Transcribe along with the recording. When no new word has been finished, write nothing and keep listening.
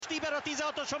Stiber a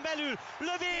 16-oson belül,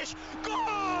 lövés,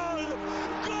 gól!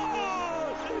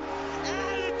 Gól!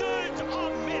 Eldőlt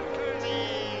a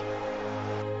mérkőzés!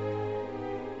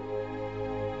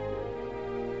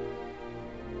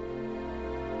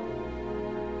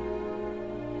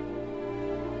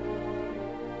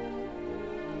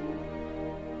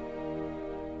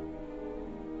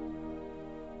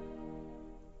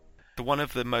 One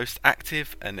of the most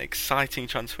active and exciting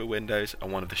transfer windows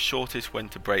and one of the shortest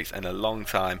winter breaks in a long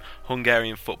time,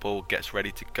 Hungarian football gets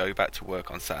ready to go back to work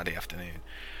on Saturday afternoon.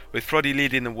 With Fradi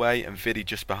leading the way and Vidi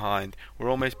just behind, we're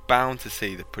almost bound to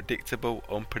see the predictable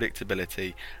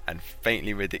unpredictability and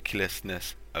faintly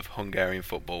ridiculousness of Hungarian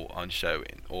football on show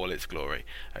in all its glory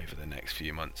over the next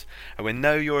few months. And with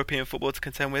no European football to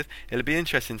contend with, it'll be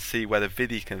interesting to see whether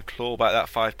Vidi can claw back that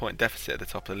 5-point deficit at the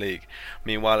top of the league.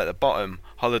 Meanwhile, at the bottom,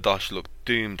 Holodosh looked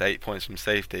doomed 8 points from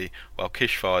safety, while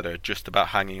Kisvárda are just about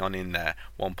hanging on in there,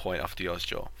 1 point off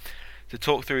Diósgyőr. To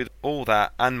talk through all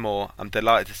that and more, I'm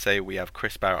delighted to say we have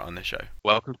Chris Barrett on the show.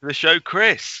 Welcome to the show,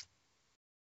 Chris.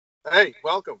 Hey,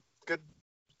 welcome. Good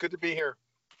to be here.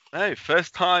 No,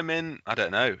 first time in,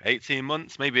 18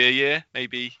 months, maybe a year,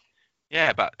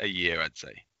 about a year, I'd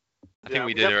say. I think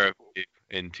we did a review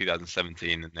in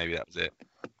 2017, and maybe that was it.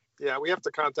 Yeah, we have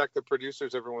to contact the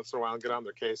producers every once in a while and get on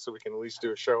their case so we can at least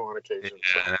do a show on occasion.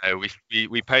 Yeah, so.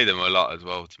 We pay them a lot as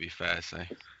well, to be fair. So.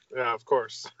 Yeah, of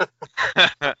course.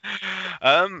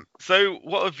 So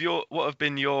what have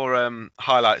been your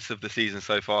highlights of the season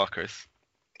so far, Chris?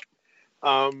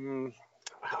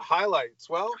 Highlights.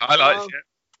 Well, yeah.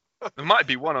 There might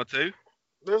be one or two.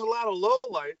 There's a lot of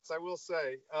lowlights, I will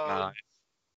say. Nice.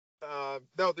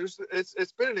 No,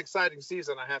 it's been an exciting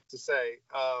season, I have to say,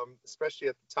 especially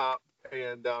at the top.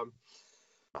 And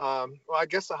well, I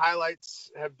guess the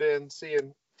highlights have been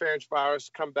seeing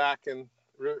Ferencváros come back and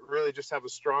really just have a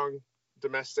strong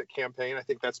domestic campaign. I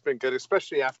think that's been good,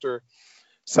 especially after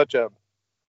such a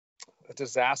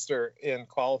disaster in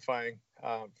qualifying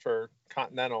for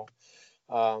Continental.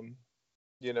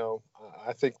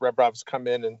 I think Rebrov's come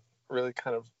in and really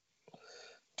kind of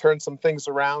turned some things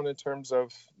around in terms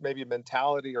of maybe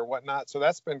mentality or whatnot. So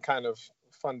that's been kind of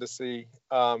fun to see.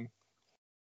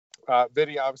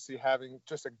 Vidi obviously having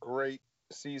just a great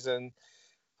season,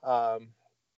 both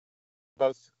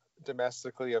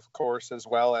domestically, of course, as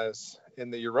well as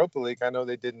in the Europa League. I know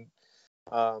they didn't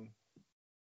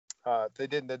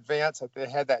advance. They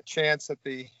had that chance at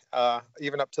the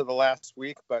even up to the last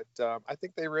week, but I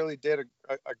think they really did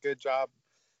a good job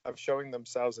of showing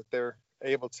themselves that they're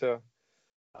able to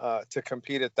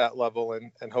compete at that level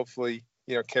and hopefully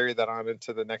carry that on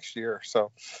into the next year.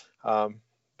 So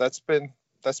that's been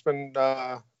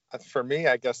for me,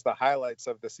 I guess, the highlights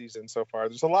of the season so far.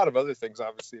 There's a lot of other things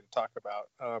obviously to talk about,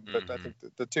 but I think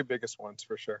the two biggest ones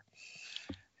for sure.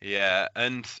 Yeah,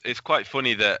 and it's quite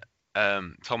funny that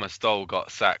Thomas Doll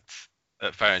got sacked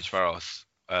at Ferencváros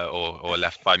or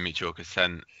left by mutual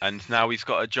consent, and now he's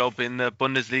got a job in the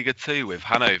Bundesliga 2 with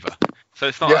Hanover. So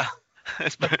it's not. Yeah.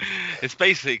 It's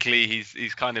basically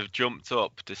he's kind of jumped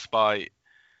up despite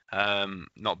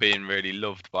not being really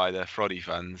loved by the Fradi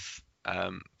fans.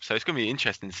 So it's going to be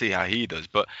interesting to see how he does.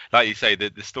 But like you say,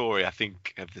 the story I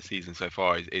think of the season so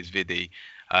far is Vidi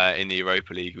in the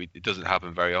Europa League. It doesn't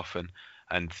happen very often.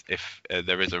 And if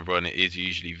there is a run, it is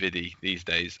usually Vidi these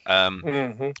days.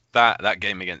 That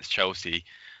game against Chelsea,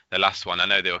 the last one, I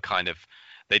know they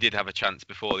did have a chance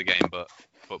before the game, but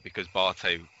because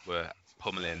Barté were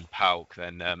pummeling PAOK,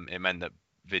 then it meant that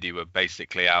Vidi were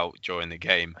basically out during the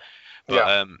game.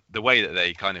 But the way that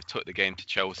they kind of took the game to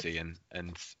Chelsea and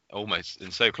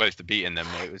so close to beating them,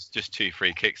 it was just 2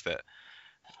 free kicks that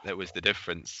was the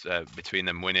difference between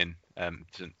them winning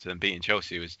to them beating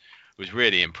Chelsea was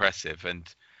really impressive.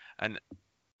 And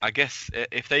I guess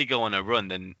if they go on a run,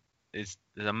 then there's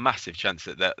a massive chance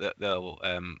that they'll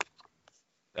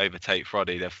overtake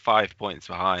Fradi. They're 5 points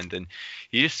behind, and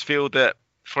you just feel that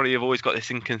Fradi have always got this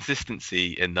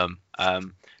inconsistency in them,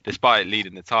 despite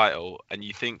leading the title. And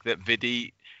you think that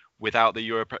Vidi, without the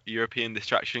European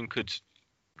distraction, could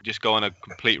just go on a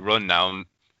complete run now,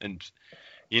 and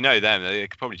them, they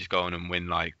could probably just go on and win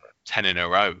like 10 in a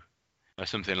row or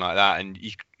something like that. And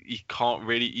you don't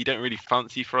really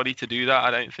fancy Fradi to do that,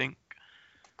 I don't think.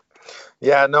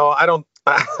 Yeah, no, I don't.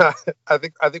 I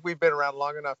think we've been around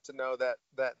long enough to know that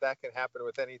can happen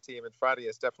with any team, and Fradi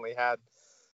has definitely had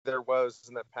their woes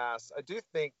in the past. I do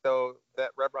think, though,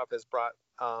 that Rebrov has brought,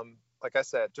 like I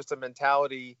said, just a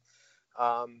mentality.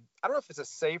 I don't know if it's a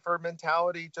safer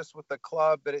mentality just with the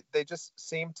club, but they just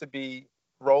seem to be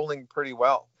rolling pretty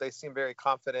well. They seem very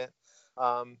confident.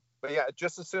 But yeah,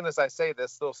 just as soon as I say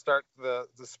this, they'll start the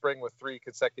spring with 3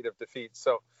 consecutive defeats.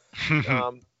 So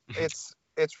it's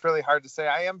really hard to say.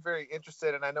 I am very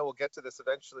interested, and I know we'll get to this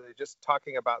eventually, just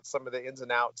talking about some of the ins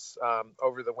and outs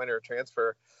over the winter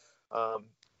transfer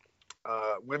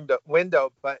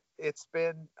window. But it's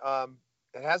been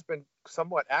it has been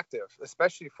somewhat active,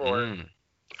 especially for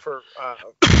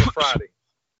Friday.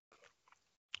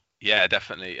 Yeah,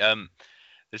 definitely.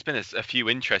 There's been a few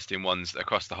interesting ones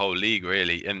across the whole league,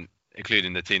 really, and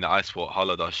including the team that I support,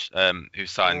 Holodosh, who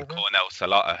signed Cornel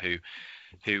Salata,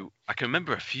 who I can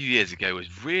remember a few years ago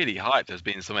was really hyped as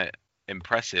being something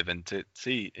impressive, and to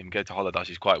see him go to Holodosh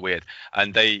is quite weird.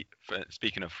 And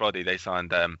speaking of Frodi, they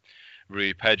signed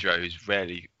Rui Pedro, who's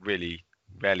rarely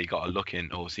got a look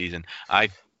in all season.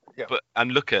 And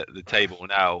look at the table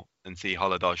now and see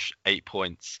Holodosh 8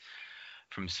 points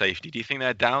from safety. Do you think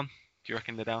they're down? Do you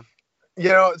reckon they're down?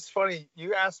 It's funny.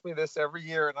 You ask me this every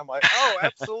year, and I'm like, oh,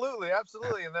 absolutely,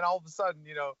 absolutely. And then all of a sudden,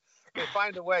 they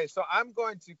find a way. So I'm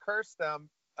going to curse them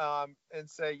and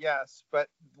say yes, but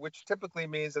which typically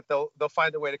means that they'll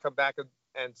find a way to come back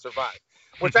and survive,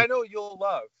 which I know you'll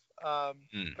love.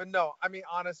 But no, I mean,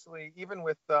 honestly, even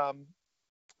with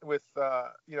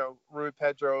Rui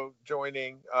Pedro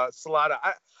joining Salata,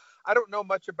 I don't know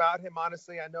much about him,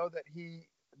 honestly. I know that he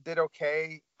did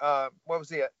okay. What was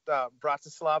he at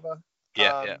Bratislava?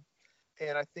 Yeah.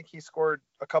 And I think he scored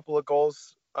a couple of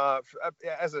goals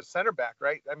as a center back,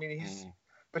 right? I mean,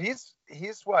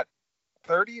 he's what,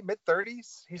 30, mid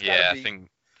 30s? I think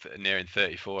nearing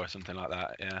 34 or something like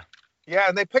that. Yeah. Yeah,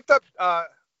 and they picked up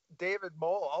David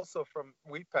Moll also from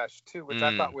Újpest too, which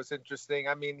I thought was interesting.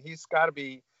 I mean, he's got to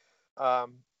be, I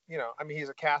mean, he's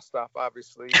a cast-off,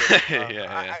 obviously.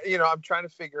 And, I'm trying to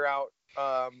figure out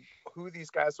who these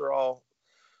guys are all,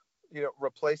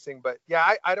 replacing. But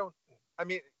yeah, I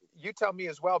mean, you tell me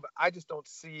as well, but I just don't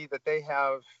see that they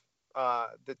have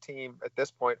the team at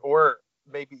this point, or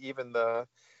maybe even the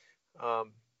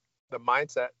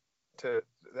mindset to.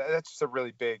 That's a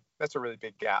really big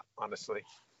gap, honestly.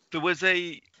 There was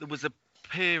a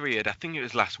period, I think it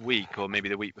was last week or maybe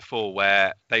the week before,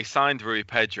 where they signed Rui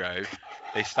Pedro.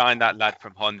 They signed that lad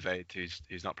from Honvéd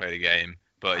who's not played a game,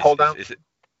 but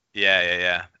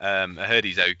Yeah. I heard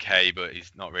he's okay, but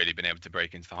he's not really been able to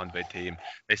break into the Honvéd team.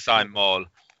 They signed Moll,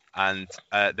 and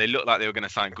they looked like they were going to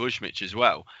sign Guzmic as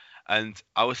well. And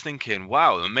I was thinking,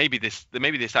 wow, maybe this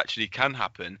actually can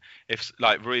happen if,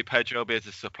 like, Rui Pedro will be able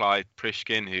to supply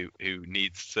Prishkin, who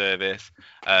needs service,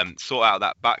 sort out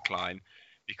that back line,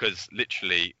 because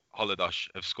literally Holodosh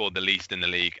have scored the least in the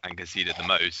league and conceded the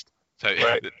most. So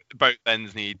both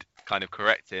ends need kind of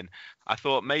correcting. I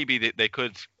thought maybe they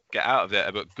could get out of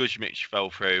it, but Guzmic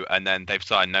fell through, and then they've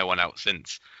signed no one else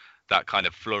since that kind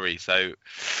of flurry. So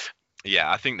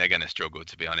yeah, I think they're going to struggle,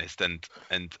 to be honest, and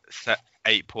set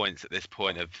 8 points at this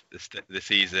point of the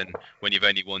season when you've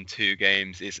only won 2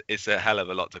 games is a hell of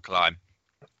a lot to climb.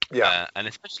 And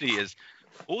especially as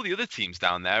all the other teams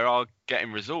down there are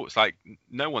getting results. Like,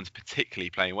 no one's particularly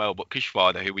playing well, but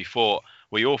Kisvada, who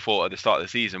we all thought at the start of the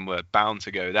season were bound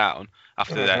to go down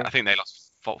after that. I think they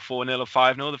lost 4-0 or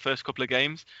 5-0 the first couple of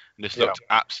games and just looked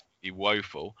absolutely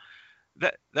woeful.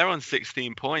 They're on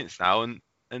 16 points now and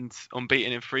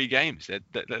unbeaten in 3 games.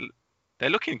 They're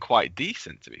looking quite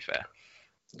decent, to be fair.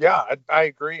 Yeah, I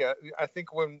agree. I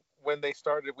think when they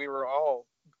started, we were all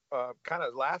kind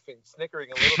of laughing, snickering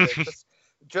a little bit,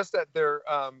 just at their.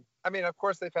 I mean, of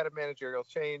course, they've had a managerial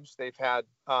change. They've had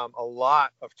a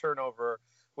lot of turnover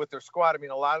with their squad. I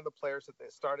mean, a lot of the players that they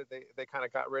started, they kind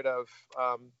of got rid of,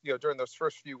 during those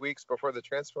first few weeks before the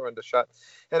transfer window shut.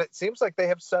 And it seems like they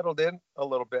have settled in a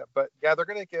little bit. But yeah, they're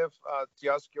going to give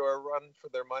Diosgyör a run for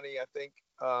their money, I think.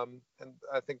 And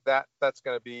I think that's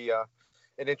going to be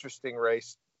an interesting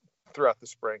race throughout the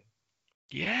spring.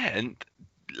 Yeah, and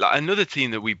like, another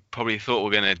team that we probably thought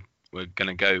were going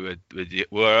to go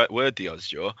were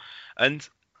Diosgyör, and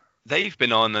they've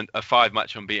been on a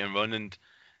 5-match unbeaten run, and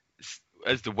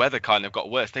as the weather kind of got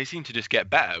worse, they seem to just get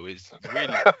better. It's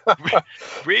really,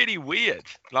 really weird.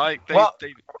 Like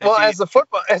as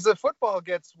the football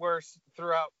gets worse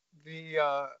throughout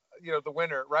the the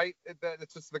winter, right?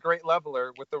 It's just the great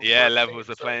leveler with the levels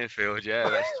the playing field. Yeah,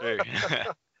 that's true.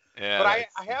 Yeah, but I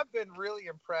have been really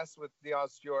impressed with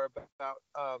Diosgyör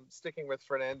about sticking with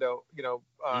Fernando,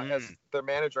 as their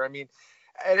manager. I mean,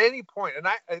 at any point, and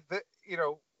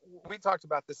we talked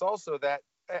about this also, that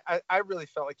I really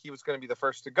felt like he was going to be the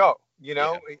first to go.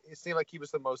 It seemed like he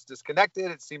was the most disconnected.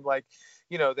 It seemed like,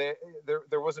 there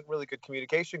wasn't really good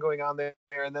communication going on there.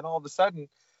 And then all of a sudden,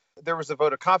 there was a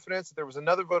vote of confidence. There was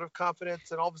another vote of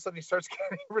confidence, and all of a sudden he starts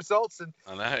getting results. And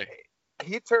I know.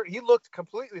 He looked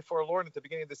completely forlorn at the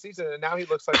beginning of the season, and now he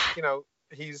looks like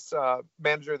he's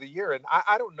manager of the year. And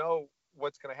I don't know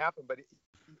what's going to happen, but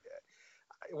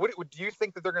Do you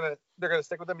think that they're gonna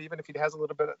stick with him even if he has a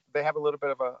little bit? They have a little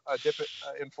bit of a dip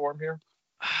in form here.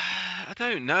 I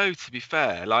don't know, to be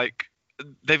fair. Like,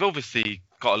 they've obviously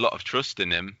got a lot of trust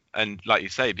in him, and like you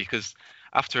say, because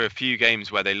after a few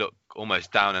games where they look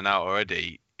almost down and out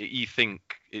already, you think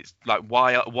it's like,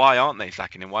 why aren't they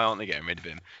sacking him? Why aren't they getting rid of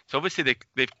him? So obviously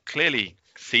they've clearly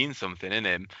seen something in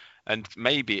him, and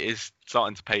maybe it is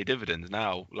starting to pay dividends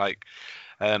now. Like,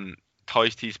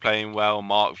 Toisty's playing well,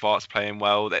 Mark Vart's playing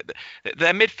well. Their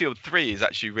midfield three is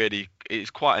actually really,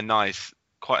 it's quite a nice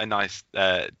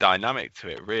dynamic to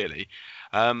it, really.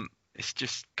 It's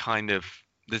just kind of,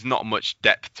 there's not much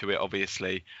depth to it,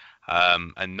 obviously,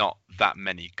 and not that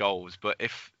many goals. But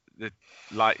if the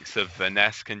likes of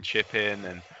Vanessa can chip in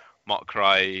and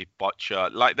Mokrai,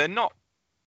 Boccia, like, they're not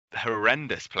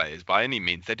horrendous players by any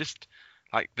means. They're just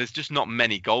like, there's just not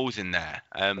many goals in there.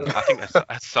 I think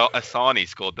Asani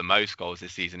scored the most goals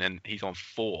this season, and he's on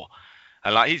 4.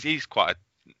 And like, he's quite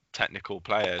a technical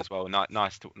player as well.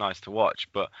 Nice to watch.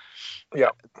 But yeah,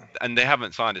 and they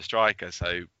haven't signed a striker,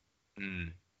 so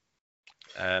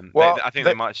well, I think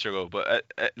they might struggle. But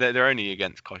they're only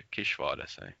against Kishwada,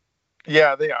 so.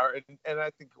 Yeah, they are, and I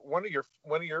think one of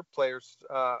your players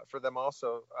for them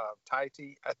also,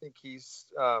 Taiti. I think he's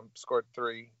scored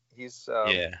 3. He's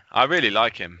yeah, I really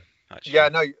like him, actually. Yeah,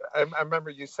 no, I remember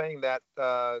you saying that.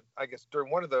 I guess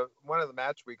during one of the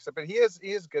match weeks. But he is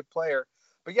a good player.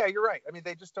 But yeah, you're right. I mean,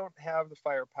 they just don't have the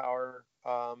firepower.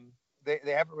 They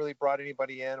haven't really brought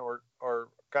anybody in or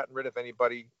gotten rid of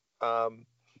anybody.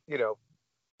 You know,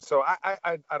 so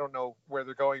I don't know where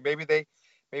they're going. Maybe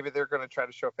they're going to try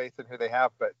to show faith in who they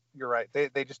have. But you're right.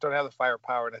 They just don't have the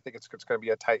firepower, and I think it's going to be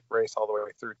a tight race all the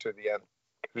way through to the end.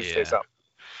 Who stays up?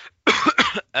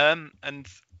 And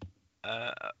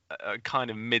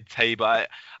kind of mid-table.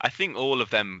 I think all of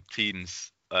them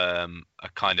teams are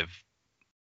kind of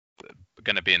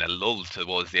going to be in a lull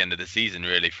towards the end of the season,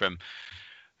 really. From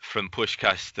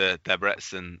Puskás to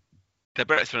Debrecen.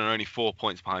 Debrecen are only 4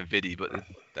 points behind Vidi, but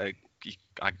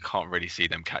I can't really see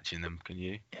them catching them. Can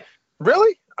you?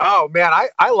 Really? Oh man,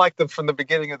 I like them from the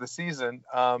beginning of the season.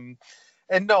 And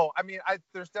no, I mean,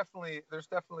 there's definitely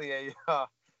a.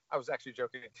 I was actually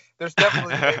joking. There's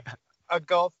definitely a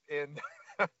gulf in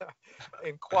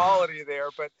quality there,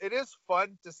 but it is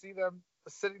fun to see them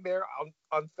sitting there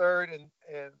on third and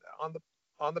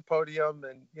on the podium,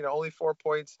 and only 4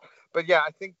 points. But yeah,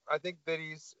 I think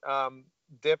Vidi's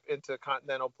dip into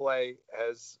continental play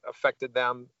has affected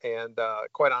them, and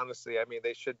quite honestly, I mean,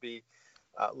 they should be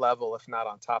level, if not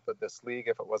on top of this league,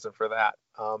 if it wasn't for that.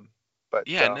 But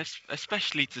yeah, and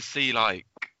especially to see like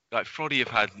Frodi have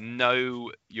had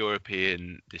no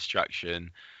European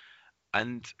distraction,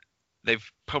 and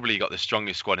they've probably got the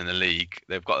strongest squad in the league.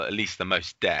 They've got at least the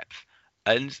most depth,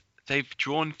 and they've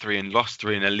drawn 3 and lost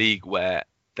 3 in a league where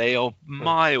they are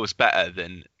miles better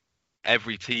than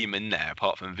every team in there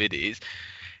apart from Vidi.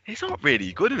 It's not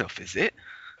really good enough, is it?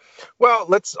 Well,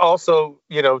 let's also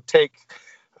take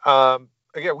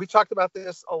again, we talked about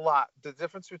this a lot, the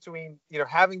difference between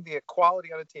having the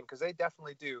equality on a team, because they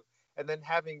definitely do, and then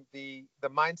having the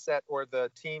mindset or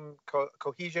the team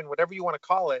cohesion, whatever you want to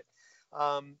call it.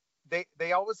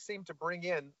 They always seem to bring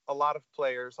in a lot of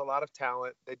players, a lot of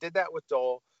talent. They did that with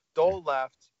Dole. Dole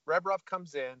left. Rebrov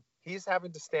comes in. He's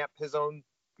having to stamp his own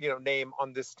name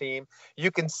on this team.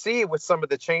 You can see with some of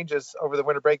the changes over the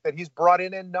winter break that he's brought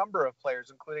in a number of players,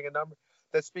 including a number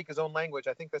that speak his own language.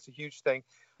 I think that's a huge thing.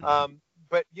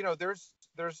 But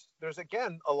there's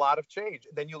again a lot of change.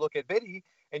 Then you look at Vidi,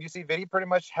 and you see Vidi pretty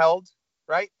much held,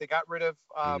 right? They got rid of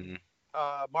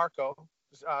Marko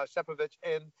Šepović,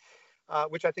 and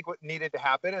which I think what needed to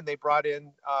happen, and they brought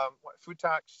in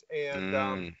Futax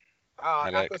and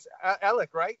Alec,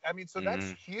 right? I mean, so that's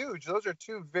huge. Those are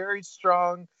 2 very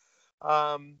strong,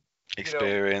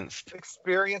 experienced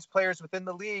players within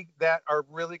the league that are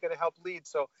really going to help lead.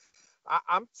 So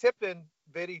I'm tipping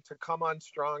Vidi to come on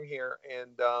strong here,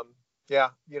 and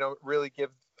really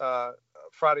give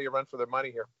Fradi a run for their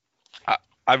money here.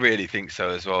 I really think so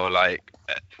as well. Like,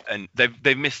 and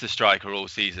they've missed a striker all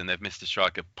season. They've missed a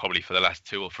striker probably for the last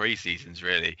 2 or 3 seasons,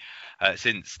 really,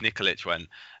 since Nikolic went.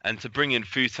 And to bring in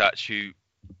Futac, who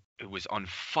was on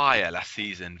fire last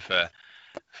season for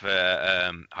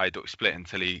Hajduk Split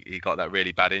until he got that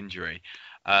really bad injury.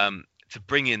 To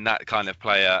bring in that kind of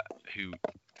player who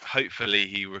hopefully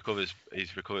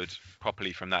he's recovered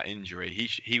properly from that injury,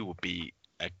 he will be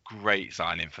a great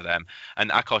signing for them.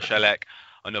 And Akos Elek,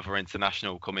 another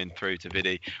international coming through to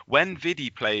Vidi. When Vidi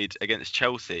played against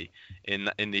Chelsea in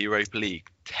the Europa League,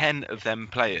 10 of them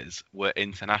players were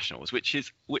internationals, which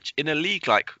in a league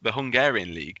like the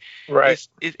Hungarian league, right,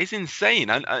 is insane.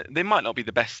 And they might not be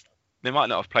the best they might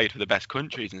not have played for the best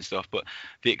countries and stuff, but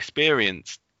the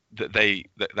experience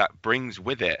that brings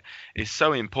with it is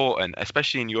so important,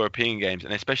 especially in European games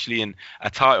and especially in a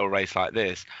title race like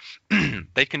this.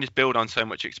 They can just build on so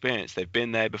much experience. They've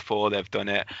been there before, they've done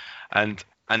it, and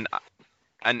and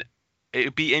and it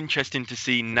would be interesting to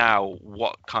see now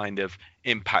what kind of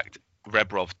impact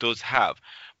Rebrov does have.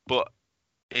 But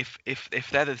if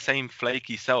they're the same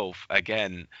flaky self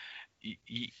again,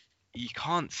 you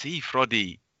can't see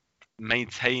Frodi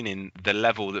maintaining the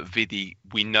level that Vidi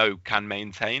we know can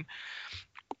maintain.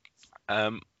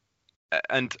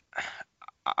 And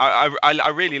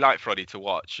I really like Frodi to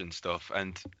watch and stuff,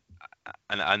 and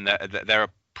they're a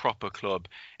proper club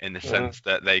in the sense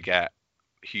that they get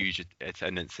huge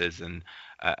attendances and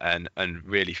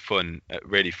really fun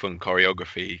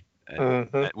choreography,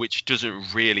 which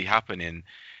doesn't really happen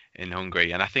in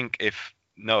Hungary. And I think, if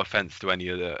no offense to any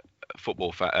other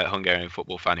Hungarian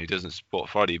football fan who doesn't support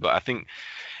Fradi, but I think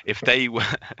if they were,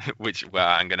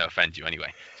 I'm going to offend you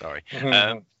anyway. Sorry.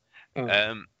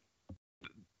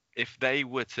 If they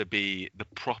were to be the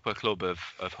proper club of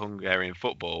Hungarian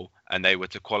football and they were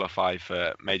to qualify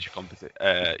for major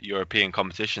European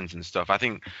competitions and stuff, I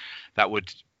think that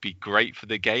would be great for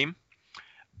the game.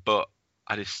 But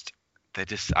I just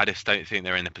don't think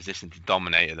they're in a position to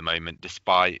dominate at the moment,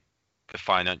 despite the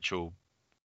finances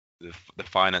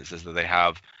that they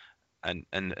have and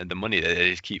the money that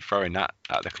they just keep throwing at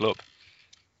the club.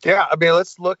 Yeah, I mean,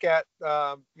 let's look at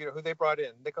who they brought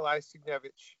in. Nikolai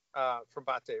Signevich from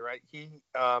Bate, right? He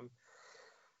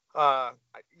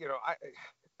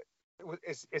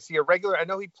is he a regular? I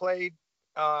know he played,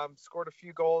 scored a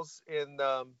few goals in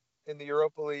the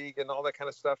Europa League and all that kind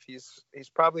of stuff. He's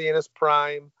probably in his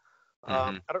prime.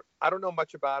 I don't know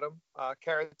much about him.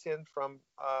 Karatin from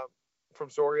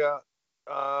Zorya,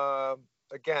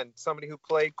 again, somebody who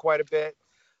played quite a bit,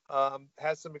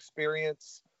 has some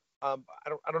experience. I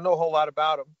don't know a whole lot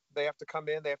about him. They have to come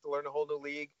in. They have to learn a whole new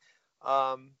league.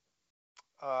 But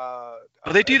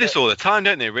they do this all the time,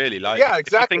 don't they? Really, like, yeah,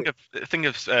 exactly. Think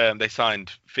of they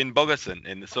signed Finn Bogason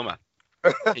in the summer.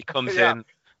 He comes in,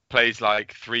 plays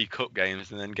like 3 cup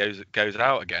games, and then goes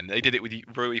out again. They did it with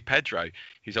Rui Pedro,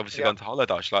 who's obviously gone to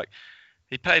Holodosh. Like,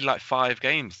 he played like 5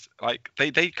 games. Like,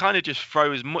 they kind of just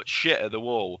throw as much shit at the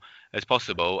wall as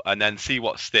possible, and then see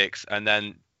what sticks, and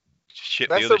then ship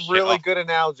the other shit off. That's a really good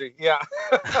analogy. Yeah.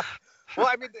 Well,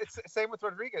 I mean, it's the same with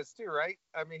Rodriguez too, right?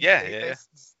 I mean,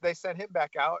 they sent him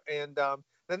back out, and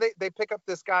then they pick up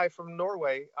this guy from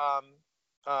Norway. I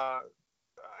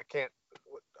can't.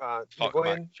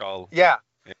 Charles. Yeah.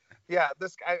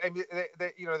 This guy. I mean,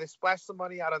 they splashed some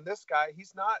money out on this guy.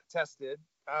 He's not tested.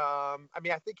 I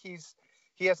mean, I think he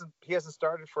hasn't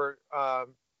started for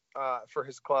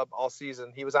his club all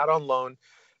season. He was out on loan.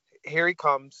 Here he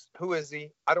comes. Who is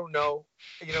he? I don't know.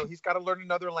 He's got to learn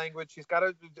another language. He's got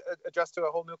to adjust to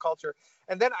a whole new culture.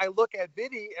 And then I look at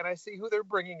Vidi and I see who they're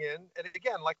bringing in. And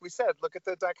again, like we said, look at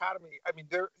the dichotomy. I mean,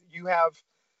 you have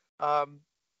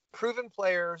proven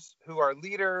players who are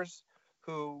leaders,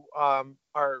 who are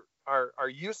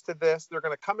used to this. They're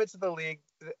going to come into the league.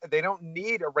 They don't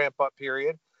need a ramp up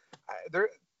period. To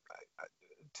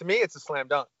me, it's a slam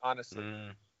dunk, honestly.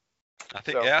 I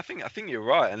think you're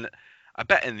right, and I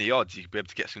bet in the odds you'd be able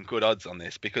to get some good odds on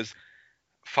this, because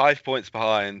 5 points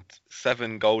behind,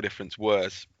 7 goal difference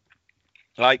worse.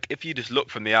 Like, if you just look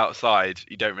from the outside,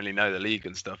 you don't really know the league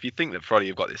and stuff. You think that Frodi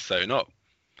have got this sewn up,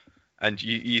 and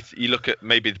you look at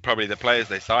probably the players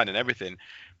they signed and everything,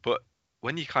 but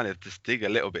when you kind of just dig a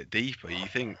little bit deeper, you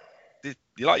think,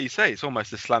 like you say, it's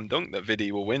almost a slam dunk that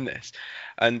Vidi will win this,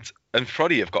 and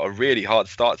Frodi have got a really hard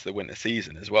start to the winter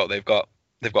season as well. They've got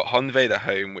Honvéd at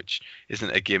home, which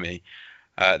isn't a gimme.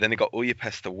 Then they got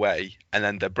Újpest away, and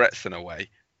then Debrecen away.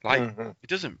 Like, it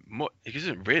doesn't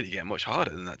really get much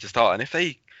harder than that to start. And if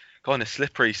they go on a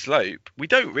slippery slope, we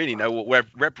don't really know what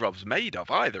Rebrov's made of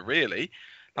either, really.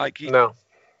 Like, no.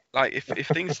 Like, if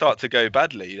things start to go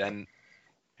badly, then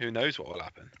who knows what will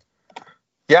happen.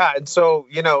 Yeah, and so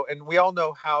and we all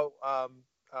know how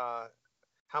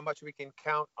much we can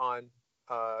count on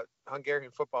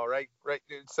Hungarian football, right?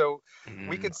 So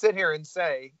we can sit here and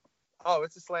say, "Oh,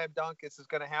 it's a slam dunk. This is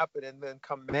going to happen," and then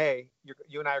come May,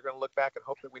 you and I are going to look back and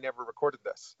hope that we never recorded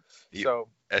this.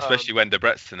 Especially when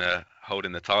Debrecen are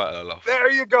holding the title aloft. There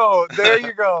you go.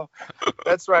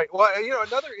 That's right. Well,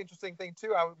 another interesting thing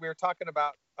too. We were talking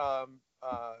about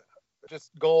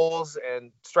just goals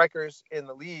and strikers in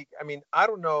the league. I mean, I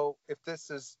don't know if this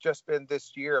has just been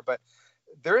this year, but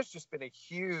there has just been a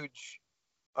huge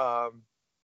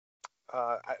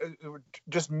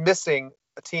just missing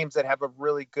teams that have a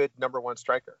really good number one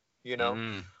striker.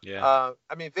 I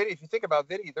mean, Vidi, if you think about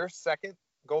Vidi, they're second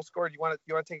goal scorer. You want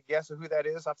to take a guess of who that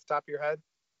is off the top of your head?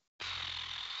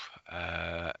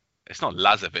 It's not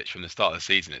Lazovic from the start of the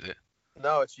season, is it?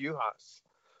 No, it's Juhas.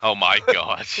 Oh my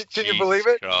God! Can you believe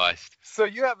it? Christ. So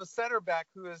you have a center back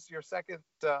who is your second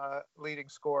leading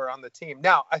scorer on the team.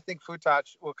 Now, I think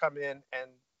Futoc will come in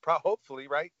and hopefully,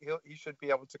 right? He should be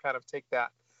able to kind of take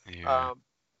that. Yeah.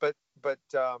 But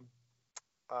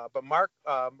Mark,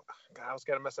 God, I was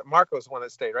gonna mess up. Marco's the one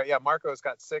that stayed, right? Yeah, Marco's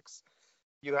got 6.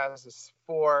 Juhas is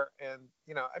 4, and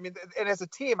I mean, and as a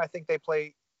team, I think they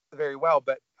play very well.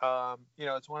 But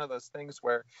it's one of those things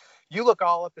where you look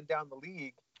all up and down the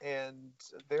league, and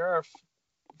there are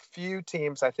few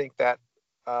teams I think that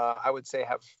I would say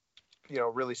have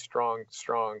really strong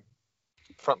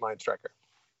frontline striker.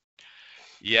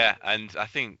 Yeah, and I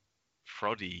think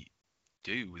Frodi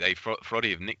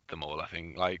Frodi have nicked them all. I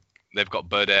think like they've got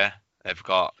Bode, they've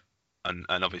got and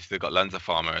obviously they've got Lenza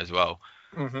Farmer as well.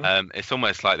 Mm-hmm. It's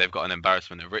almost like they've got an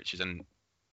embarrassment of riches, and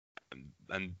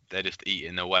they're just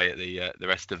eating away at the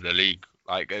rest of the league.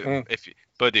 Like if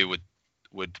Buddy would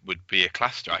be a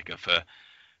class striker for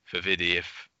Vidi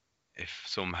if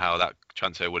somehow that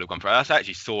transfer would have gone through. I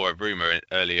actually saw a rumor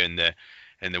earlier in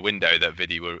the window that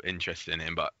Vidi were interested in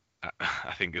him, but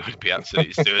I think it would be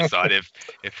absolute suicide if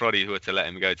Frodi were to let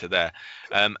him go to there.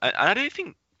 And I don't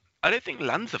think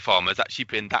Lanza Farmer's actually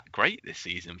been that great this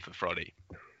season for Frodi.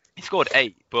 He scored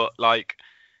 8, but like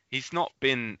it's not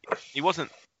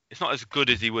as good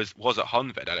as he was at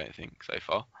Honved, I don't think, so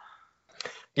far.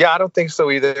 Yeah, I don't think so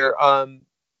either.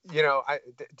 He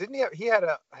had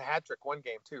a hat trick one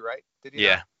game too, right? Did he?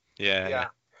 Yeah.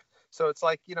 So it's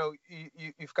like,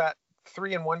 you've got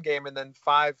 3 in one game and then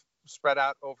 5 spread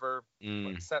out over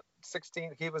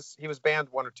 16. He was banned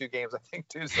 1 or 2 games, I think,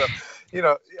 too. So,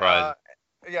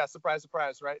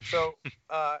 surprise, right? So,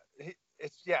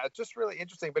 it's just really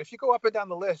interesting. But if you go up and down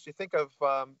the list, you think of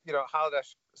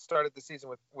Haladesh started the season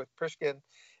with Prishkin,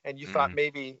 and you thought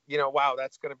maybe wow,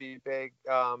 that's going to be big.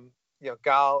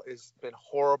 Gal has been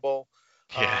horrible.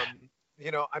 Yeah.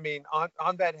 I mean,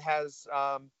 Honved has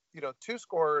 2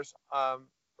 scorers,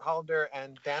 Hollander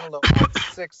and Danilo on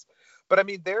 6, but I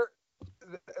mean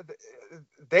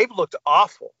they've looked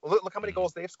awful. Look how many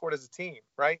goals they've scored as a team,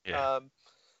 right? Yeah.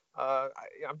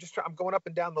 I'm going up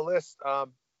and down the list.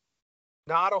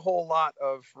 Not a whole lot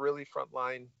of really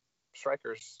frontline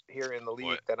strikers here in the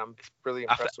league that I'm really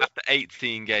impressed with. After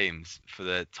 18 games for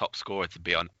the top scorer to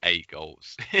be on 8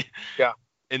 goals. Yeah.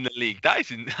 In the league, that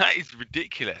is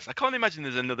ridiculous. I can't imagine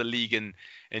there's another league in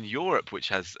Europe which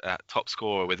has a top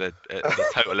scorer with a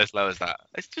total as low as that.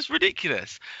 It's just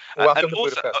ridiculous. Welcome to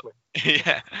Budapest.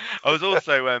 Yeah, I was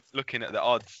also looking at the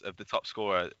odds of the top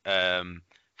scorer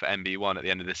for NB1 at the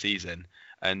end of the season,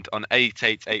 and on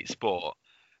 888 Sport,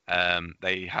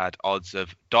 they had odds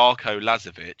of Darko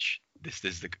Lazovic. This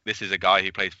is a guy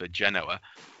who plays for Genoa.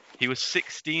 He was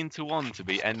 16-1 to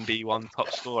be NB1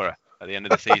 top scorer at the end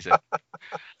of the season.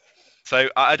 So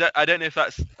I don't know if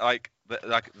that's like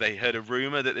they heard a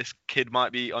rumor that this kid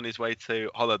might be on his way to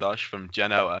Holodosh from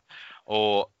Genoa,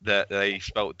 or that they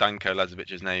spelt Danko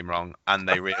Lazovic's name wrong and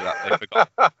they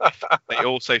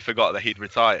also forgot that he'd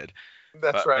retired.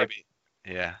 That's right.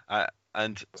 Maybe,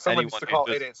 and someone used to call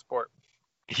 88 Sport.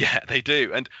 Yeah, they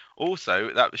do, and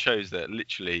also that shows that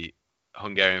literally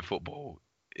Hungarian football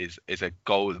is a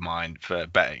gold mine for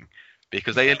betting,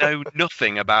 because they know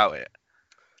nothing about it.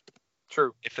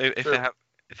 True. If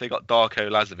they got Darko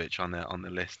Lazovic on the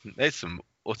list, there's some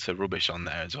utter rubbish on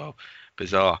there as well.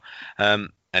 Bizarre.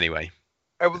 Anyway.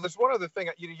 Well, there's one other thing.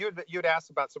 You'd asked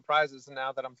about surprises, and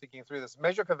now that I'm thinking through this,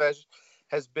 Mezőkövesd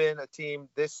has been a team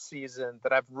this season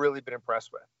that I've really been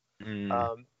impressed with.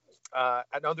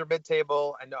 I know they're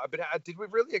mid-table. I know, but did we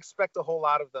really expect a whole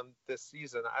lot of them this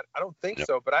season? I don't think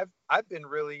so. But I've been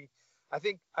really. I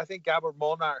think Gabor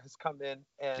Molnar has come in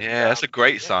and that's a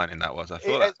great signing that was. I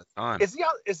thought at the time. Is he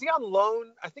on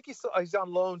loan? I think he's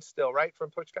on loan still, right, from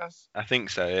Puskás? I think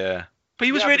so, yeah. But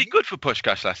he was really good for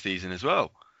Puskás last season as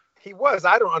well. He was.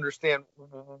 I don't understand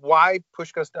why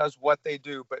Puskás does what they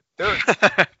do, but they're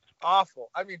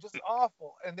awful. I mean, just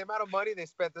awful. And the amount of money they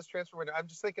spent this transfer window, I'm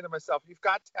just thinking to myself, you've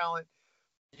got talent,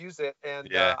 use it. And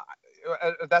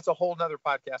that's a whole nother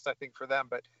podcast, I think, for them.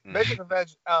 But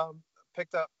Mezőkövesd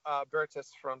picked up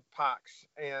Bertis from Pax,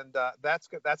 and that's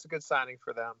good. That's a good signing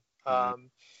for them.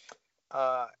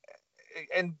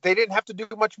 And they didn't have to do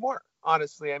much more,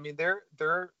 honestly. I mean, they're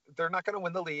not going to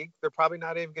win the league. They're probably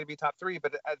not even going to be top 3,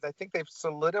 but I think they've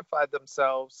solidified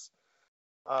themselves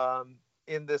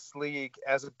in this league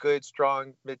as a good,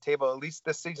 strong mid-table. At least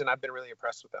this season, I've been really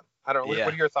impressed with them. I don't know.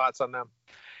 What are your thoughts on them?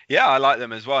 Yeah, I like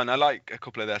them as well, and I like a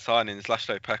couple of their signings.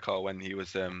 Laszlo Pekar when he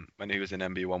was in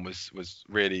MB1 was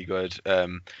really good.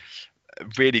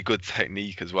 Really good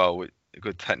technique as well, a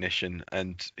good technician,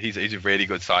 and he's a really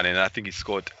good signing. And I think he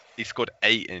scored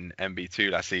 8 in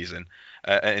MB2 last season,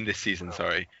 in this season,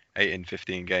 sorry, 8 in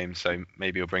 15 games. So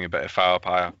maybe he'll bring a bit of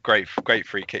firepower. Great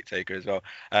free kick taker as well,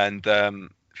 and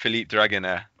Philippe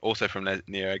Dragonet, also from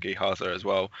near Gihasa as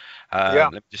well.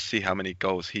 Let me just see how many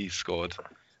goals he's scored.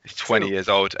 He's 20 years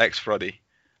old, ex-Frodi.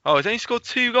 Oh, he's only scored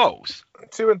 2 goals.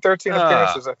 2 and 13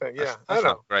 appearances, I think. Yeah, that's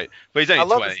not great, but he's only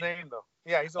 20. I love his name though.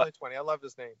 Yeah, he's only 20. I love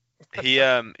his name.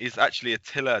 He's actually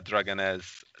Attila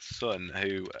Dragonet's son,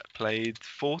 who played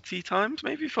 40 times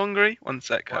maybe for Hungary. One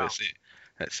sec, Wow.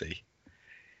 Let's see.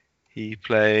 He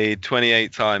played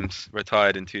 28 times,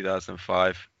 retired in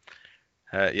 2005.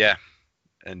 Yeah,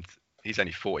 and he's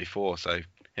only 44, that's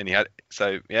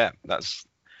a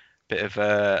bit of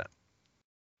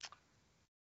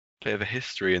a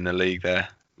history in the league there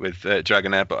with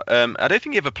Dragonet. But I don't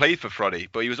think he ever played for Frodi,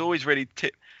 but he was always really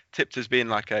tipped as being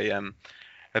like a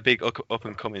big up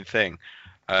and coming thing.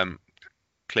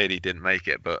 Clearly didn't make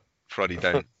it, but Frodi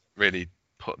don't really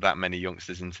put that many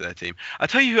youngsters into their team. I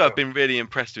tell you who I've been really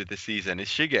impressed with this season is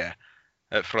Shigeru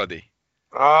at Frodi.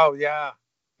 Oh yeah.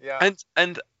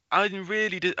 And I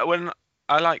really did when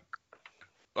I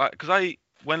because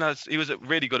he was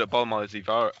really good at Balmaz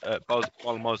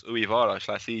Uivaras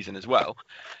last season as well.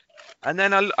 And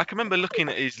then I can remember looking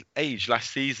at his age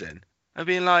last season and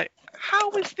being like,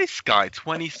 how is this guy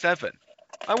 27?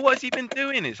 And what has he been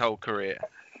doing his whole career?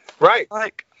 Right.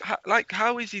 Like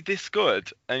how is he this good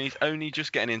and he's only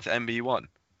just getting into MB1?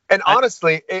 And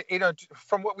honestly,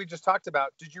 from what we just talked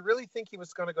about, did you really think he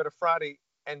was going to go to Fradi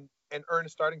and earn a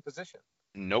starting position?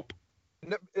 Nope.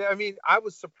 No, I mean, I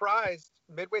was surprised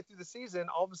midway through the season.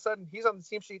 All of a sudden, he's on the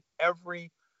team sheet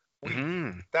every week.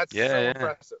 That's so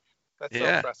impressive. That's so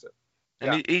impressive.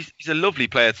 And he's a lovely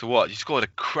player to watch. He scored a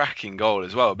cracking goal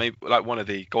as well, maybe like one of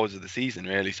the goals of the season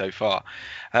really so far.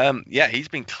 He's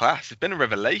been class. It's been a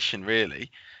revelation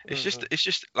really. It's just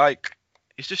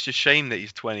a shame that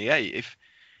he's 28.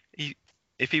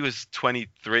 If he was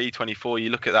 23, 24, you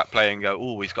look at that player and go,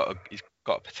 oh, he's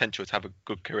got potential to have a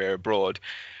good career abroad.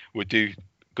 Would do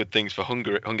good things for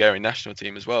Hungarian national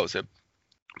team as well. So,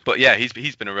 but yeah,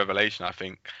 he's been a revelation, I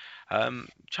think. Trying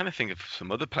to think of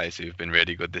some other players who've been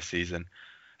really good this season.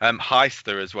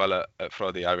 Heister as well at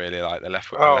Frodi, I really like the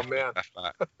left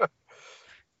back.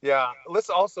 Yeah, let's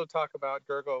also talk about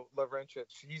Gergo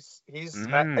Lovrencic. He's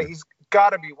got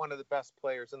to be one of the best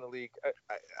players in the league.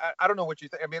 I don't know what you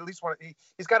think. I mean, at least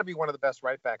he's got to be one of the best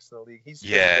right backs in the league. He's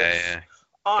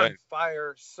on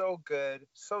fire, so good,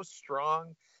 so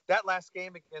strong. That last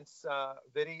game against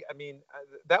Vidi, I mean,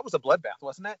 that was a bloodbath,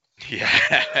 wasn't it? Yeah.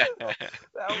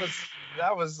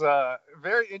 that was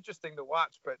very interesting to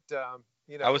watch. But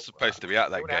I was supposed to be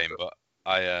at that game, but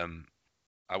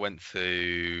I went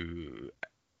to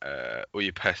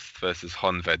Újpest versus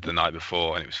Honvéd the night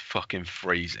before, and it was fucking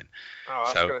freezing. Oh, I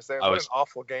was gonna say, what an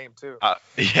awful game too.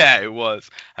 Yeah, it was,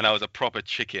 and I was a proper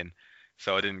chicken,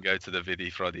 so I didn't go to the Vidi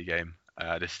Frodi game.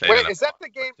 Just stayed. Wait, is that the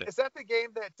game? Is that the game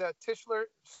that Tischler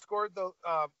scored the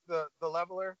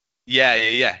leveler? Yeah.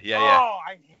 Oh,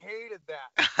 I hated that.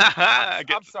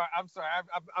 I'm sorry.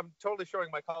 I'm totally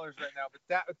showing my colors right now.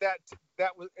 But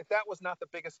that was not the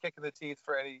biggest kick in the teeth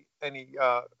for any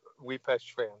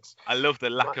Újpest fans. I love the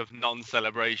lack of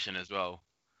non-celebration as well.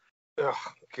 Oh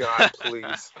God,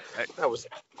 please. That was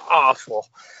awful.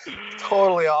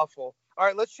 Totally awful. All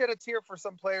right, let's shed a tear for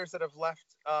some players that have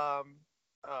left.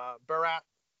 Barat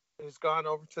has gone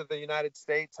over to the United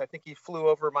States. I think he flew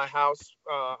over my house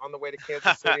on the way to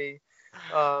Kansas City.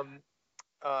 What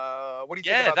do you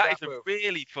think about that is move?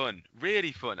 Really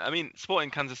fun. I mean,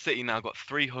 Sporting Kansas City now got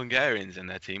 3 Hungarians in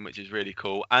their team, which is really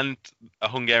cool, and a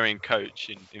Hungarian coach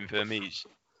in Vermes.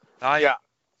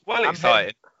 Well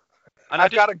excited. And I've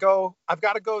got to go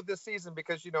this season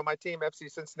because my team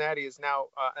FC Cincinnati is now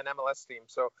an MLS team.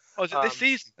 So is it this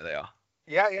season they are?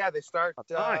 Yeah, they start.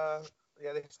 Nice.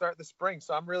 They start this spring,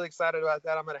 so I'm really excited about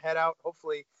that. I'm going to head out.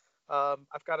 Hopefully,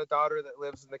 I've got a daughter that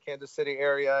lives in the Kansas City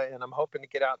area, and I'm hoping to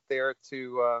get out there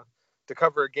to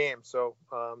cover a game. So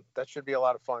that should be a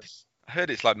lot of fun. I heard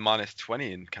it's like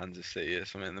 -20 in Kansas City or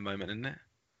something at the moment, isn't it?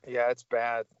 Yeah, it's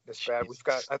bad. It's bad. We've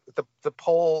got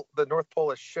the North Pole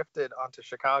has shifted onto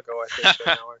Chicago. I think so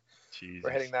now we're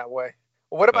heading that way.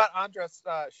 Well, what about Andres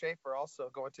Schaefer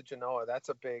also going to Genoa? That's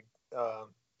a big.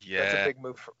 That's a big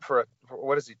move for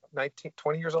what is he, 19,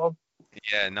 20 years old?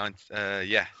 Yeah,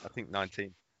 I think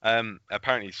 19.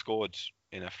 Apparently he scored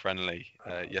in a friendly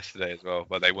yesterday as well,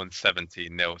 but they won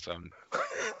 17-0. So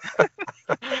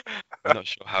I'm not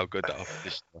sure how good that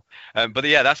opposition are. But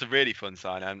yeah, that's a really fun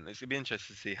sign, and it's gonna be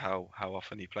interesting to see how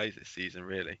often he plays this season.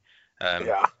 Really, um,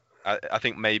 Yeah. I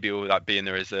think maybe he'll like be in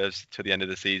the reserves to the end of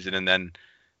the season, and then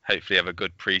hopefully have a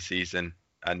good pre-season,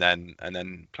 and then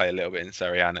play a little bit in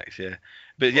Serie A next year.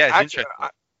 But Well, yeah, it's actually, interesting.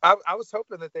 I was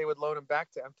hoping that they would loan him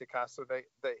back to MTK so that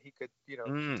he could,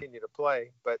 Mm, continue to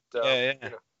play. But yeah, yeah.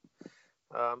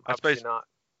 I obviously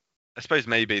suppose not.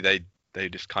 maybe they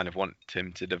just kind of want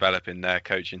him to develop in their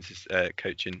coaching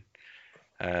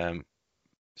um,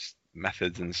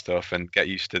 methods and stuff, and get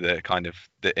used to the kind of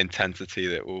the intensity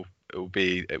that will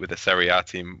be with a Serie A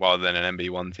team rather than an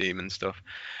MB1 team and stuff.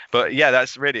 But yeah,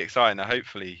 that's really exciting.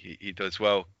 Hopefully he does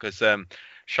well, because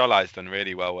Scholai's done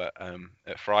really well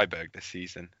at Freiburg this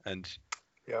season, and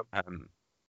Yep.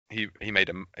 he made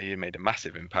a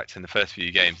massive impact in the first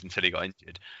few games until he got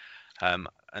injured.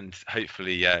 And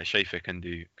hopefully Schaefer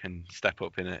can step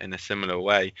up in a similar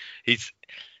way. He's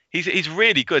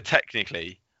really good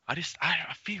technically. I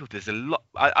feel there's a lot.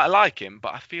 I like him,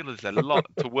 but I feel there's a lot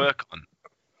to work on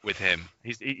with him.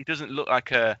 He doesn't look like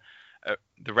the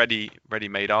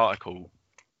ready-made article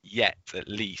yet, at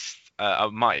least. I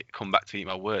might come back to eat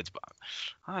my words, but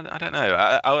I don't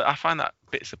know. I find that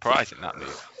a bit surprising, that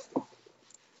move.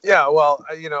 Yeah. Well,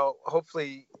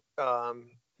 hopefully,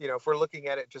 if we're looking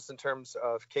at it just in terms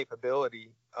of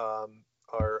capability, or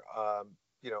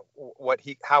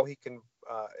how he can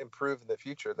improve in the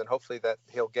future, then hopefully that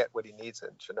he'll get what he needs in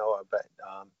Genoa. But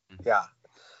yeah,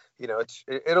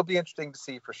 it'll be interesting to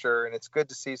see for sure, and it's good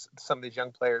to see some of these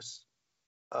young players.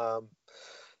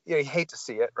 You hate to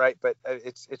see it, right? But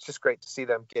it's just great to see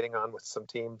them getting on with some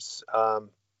teams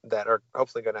that are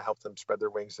hopefully going to help them spread their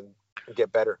wings and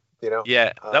get better.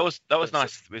 Yeah, that was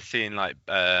nice with seeing like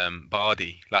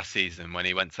Bardi last season when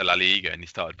he went to La Liga and he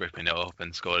started ripping it up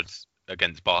and scored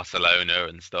against Barcelona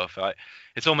and stuff.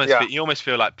 It's almost you almost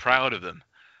feel like proud of them.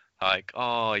 Like,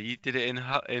 oh, you did it in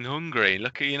Hungary.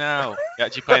 Look at you now. You're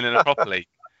actually playing in a proper league.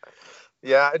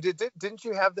 Yeah, didn't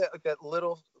you have that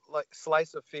little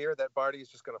slice of fear that Bardi is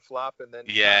just going to flop, and then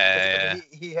yeah,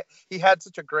 he had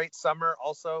such a great summer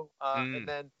also, and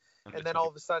then all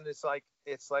of a sudden it's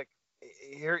like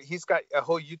here he's got a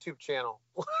whole YouTube channel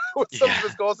with some of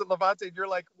his goals at Levante, and you're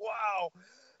like, wow,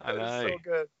 that is so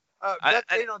good.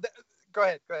 Go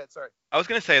ahead. Sorry. I was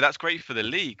going to say that's great for the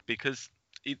league, because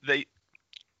you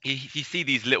see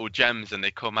these little gems and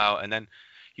they come out, and then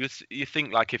you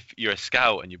think, like, if you're a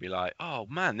scout and you'd be like, oh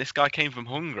man, this guy came from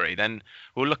Hungary, then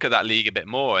we'll look at that league a bit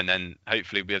more, and then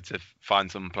hopefully we'll be able to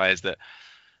find some players that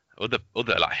other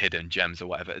like hidden gems or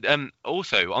whatever.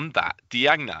 Also on that,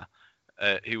 Diagna,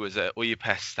 who was at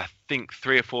Uyapest, I think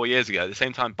 3 or 4 years ago, at the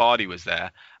same time Bardi was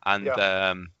there, and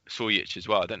Sojic as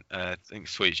well. I think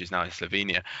Sojic is now in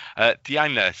Slovenia.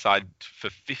 Diagna signed for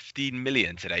 15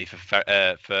 million today for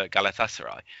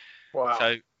Galatasaray. Wow.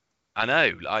 So I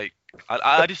know, like,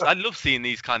 I love seeing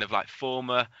these kind of like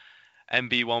former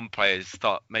MB1 players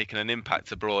start making an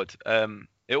impact abroad.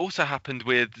 It also happened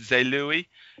with Zeloui,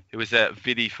 who was at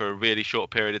Vidi for a really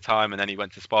short period of time, and then he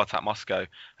went to Spartak Moscow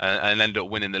and ended up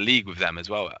winning the league with them as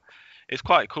well. It's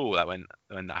quite cool that when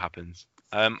that happens.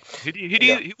 Who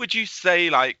would you say,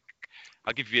 like,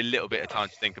 I'll give you a little bit of time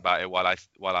to think about it while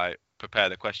I prepare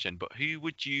the question, but who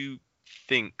would you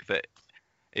think that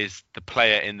is the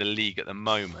player in the league at the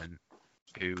moment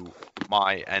who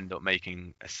might end up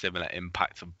making a similar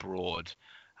impact abroad?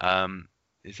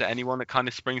 Is there anyone that kind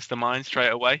of springs to mind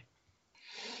straight away?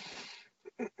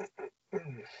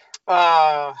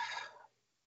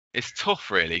 It's tough,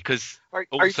 really, because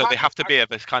also they have to be of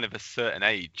a kind of a certain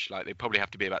age. Like, they probably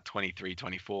have to be about 23,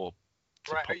 24.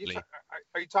 Right. Are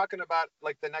you talking about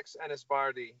like the next Enes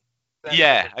Bardi?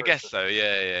 Yeah, I guess so.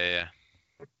 Yeah.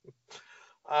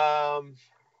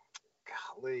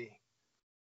 Golly.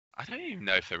 I don't even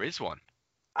know if there is one.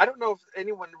 I don't know if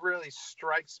anyone really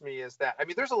strikes me as that. I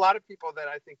mean, there's a lot of people that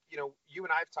I think, you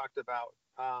and I have talked about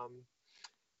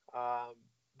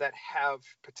that have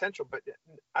potential, but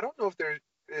I don't know if there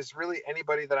is really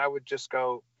anybody that I would just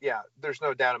go, yeah, there's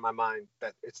no doubt in my mind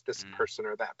that it's this person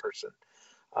or that person.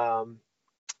 I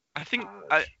think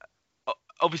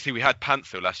obviously we had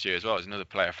Panzo last year as well as another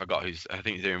player. I forgot I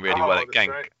think he's doing really well at Genk.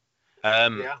 Right.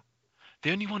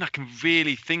 The only one I can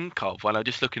really think of when I'm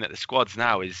just looking at the squads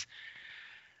now is,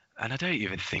 and I don't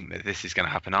even think that this is going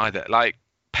to happen either, like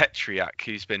Petriak,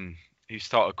 who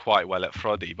started quite well at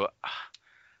Frodi, but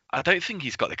I don't think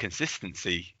he's got the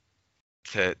consistency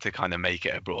to kind of make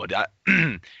it abroad.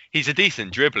 He's a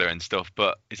decent dribbler and stuff,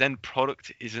 but his end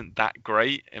product isn't that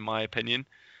great, in my opinion.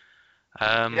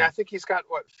 I think he's got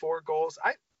 4 goals.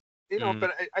 But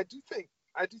I do think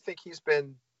he's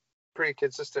been pretty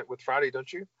consistent with Frodi,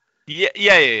 don't you?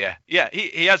 Yeah.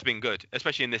 He has been good,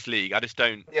 especially in this league.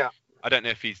 Yeah. I don't know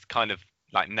if he's kind of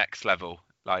like next level,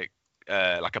 like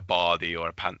a Bardi or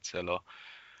a Pantel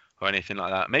or anything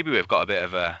like that. Maybe we've got a bit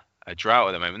of a drought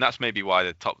at the moment. That's maybe why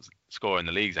the top scorer in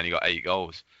the league's only got 8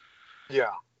 goals.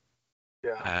 Yeah.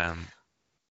 Yeah. Um,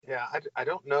 Yeah. I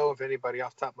don't know of anybody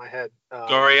off the top of my head.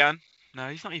 Gorian, no,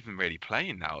 he's not even really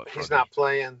playing now at He's Froggy. not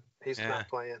playing. He's Yeah. not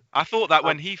playing. I thought that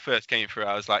when Um, he first came through,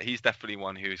 I was like, he's definitely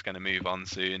one who's going to move on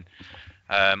soon.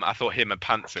 I thought him and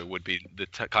Panzer would be the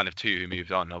kind of two who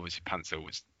moved on. Obviously, Panzer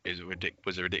was a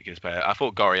ridiculous player. I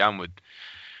thought Gorian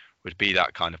would be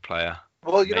that kind of player.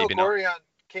 well, Maybe not. Gorian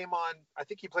came on. I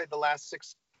think he played the last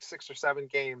six or seven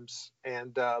games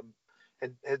and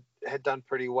had done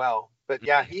pretty well. But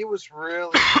yeah, he was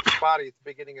really spotty at the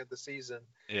beginning of the season.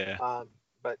 Yeah.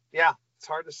 But yeah, it's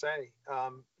hard to say.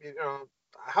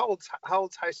 How old's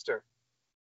Heister?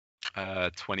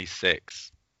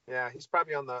 26. Yeah, he's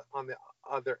probably on the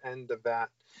other end of that.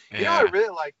 Yeah. You know,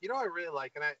 I really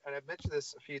like, and I've mentioned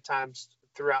this a few times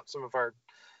throughout some of our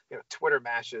Twitter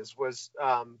mashes, was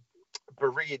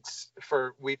Barides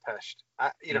for Újpest.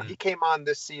 He came on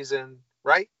this season,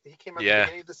 right? He came on at the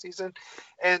beginning of the season,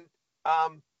 and I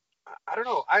don't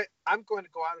know. I'm going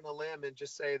to go out on a limb and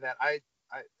just say that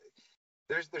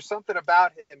there's something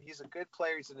about him. He's a good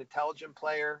player. He's an intelligent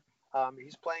player.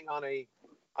 He's playing on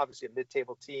obviously a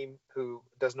mid-table team who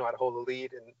doesn't know how to hold a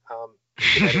lead, and you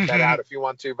can edit that out if you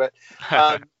want to. But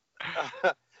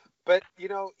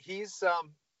he's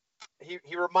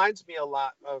he reminds me a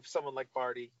lot of someone like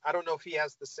Bardi. I don't know if he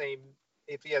has the same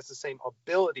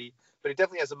ability, but he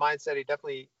definitely has a mindset. He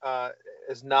definitely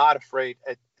is not afraid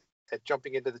at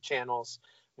jumping into the channels,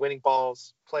 winning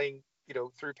balls, playing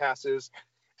through passes,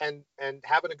 and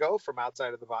having a go from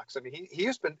outside of the box. I mean,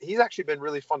 he's actually been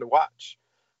really fun to watch.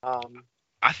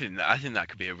 I think that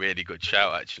could be a really good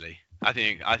shout, actually. I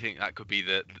think that could be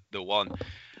the one.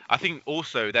 I think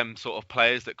also them sort of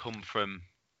players that come from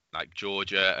like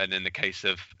Georgia, and in the case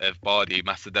of Bardi,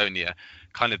 Macedonia,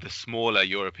 kind of the smaller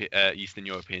Eastern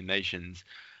European nations,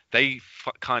 they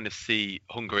kind of see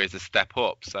Hungary as a step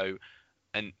up. So,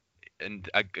 and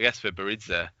I guess for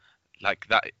Beridze, like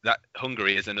that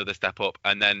Hungary is another step up,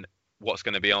 and then what's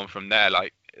going to be on from there?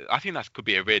 Like, I think that could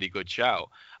be a really good shout.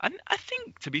 And I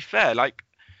think, to be fair, like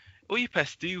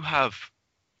Újpest do have,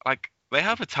 like, they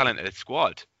have a talented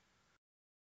squad.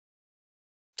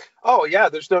 Oh yeah,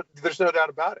 there's no doubt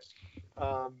about it.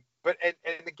 But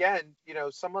again,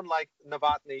 someone like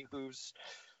Novotny, who's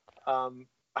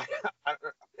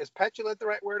is petulant the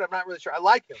right word? I'm not really sure. I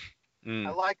like him.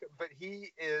 I like him, but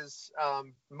he is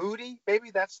moody.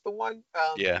 Maybe that's the one.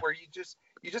 Where you just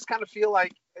kind of feel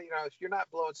like if you're not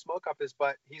blowing smoke up his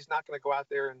butt, he's not going to go out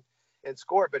there and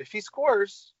score. But if he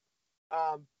scores,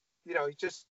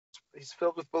 he's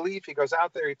filled with belief. He goes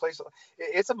out there, he plays.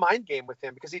 It's a mind game with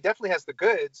him because he definitely has the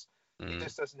goods. He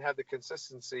just doesn't have the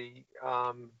consistency.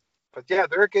 But yeah,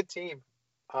 they're a good team.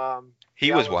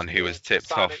 He was one who was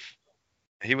tipped off.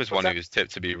 He was one who was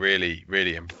tipped to be really,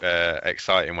 really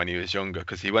exciting when he was younger,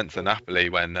 because he went to Napoli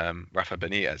when Rafa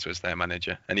Benitez was their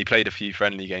manager, and he played a few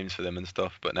friendly games for them and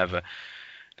stuff, but never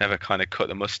kind of cut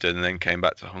the mustard, and then came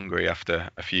back to Hungary after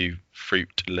a few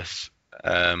fruitless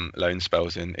loan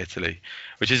spells in Italy,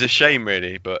 which is a shame,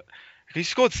 really. But he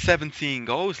scored 17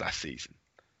 goals last season.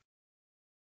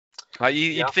 Like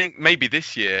you'd think maybe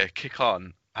this year kick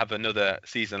on, have another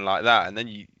season like that, and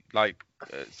then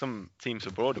some teams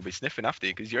abroad will be sniffing after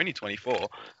you because you're only 24.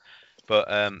 But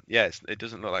it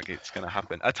doesn't look like it's going to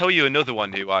happen. I tell you another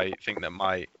one who I think that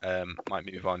might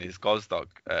move on is Gosdog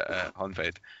at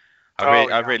Honved.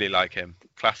 I really like him.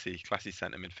 Classy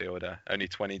centre midfielder. Only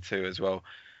 22 as well.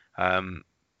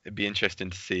 It'd be interesting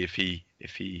to see if he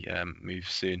moves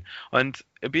soon, and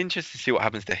it'd be interesting to see what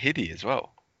happens to Hiddy as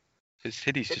well, because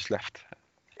Hiddy's just left.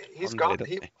 He's gone.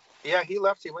 He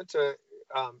left. He went to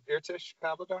Irtish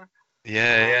Pavlodar.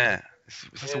 Yeah.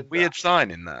 It's a weird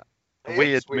sign in that. A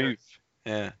weird move.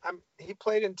 Yeah. He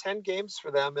played in 10 games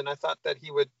for them, and I thought that he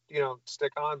would,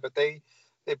 stick on. But they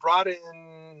brought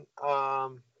in, I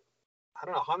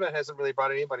don't know. Honda hasn't really brought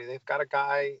anybody. They've got a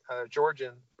guy,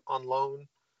 Georgian, on loan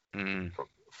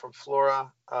from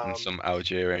Flora. And some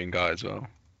Algerian guy as well.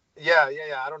 Yeah.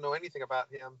 I don't know anything about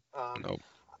him. Nope.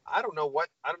 I don't know what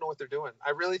they're doing. I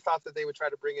really thought that they would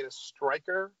try to bring in a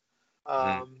striker.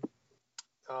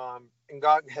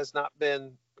 Ngog has not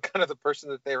been kind of the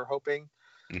person that they were hoping.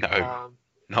 No.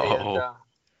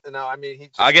 No, I mean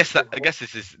I guess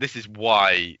this is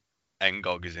why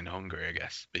Ngog is in Hungary. I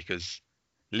guess because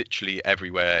literally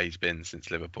everywhere he's been since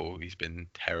Liverpool, he's been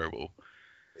terrible.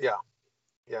 Yeah,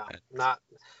 not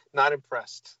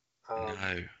impressed.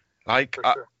 Like For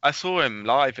sure. I saw him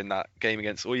live in that game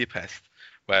against Uyapest,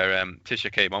 where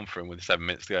Tisha came on for him with 7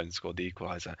 minutes to go and scored the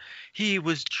equaliser. He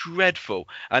was dreadful.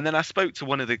 And then I spoke to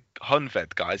one of the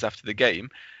Honved guys after the game,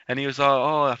 and he was like,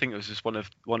 "Oh, I think it was just one of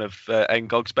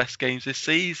Ngog's best games this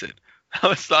season." I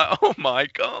was like, "Oh my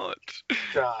god,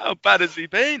 how God, bad has he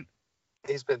been?"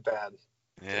 he's been bad.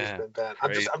 He's Yeah, been bad.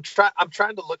 crazy. I'm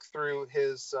trying to look through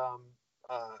his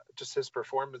just his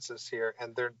performances here,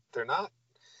 and they're not.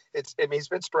 I mean, he's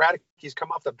been sporadic. He's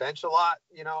come off the bench a lot.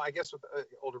 I guess with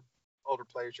older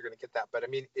players, you're going to get that. But I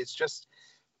mean, it's just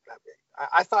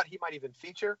I thought he might even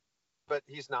feature, but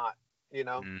he's not.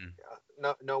 Mm,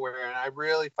 Nowhere. And I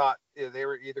really thought they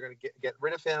were either going to get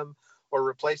rid of him or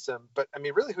replace him. But I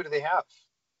mean, really, who do they have?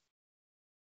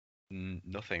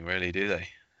 nothing really, do they?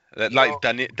 You Like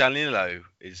know, Danilo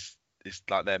is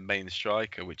like their main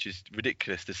striker, which is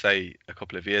ridiculous to say. A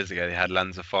couple of years ago, they had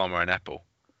Lanza Farmer and Apple.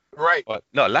 right? Well,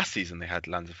 no, last season they had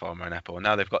Lanza Farmer and Apple, and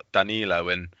now they've got Danilo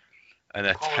and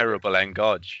a Hollander. terrible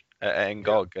Ngog,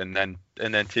 and then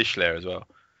Tischler as well.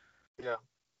 Yeah,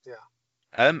 yeah.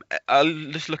 I'm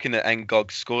just looking at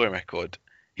Ngog's scoring record.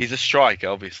 He's a striker,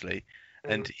 obviously,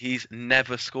 and Mhm. he's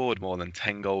never scored more than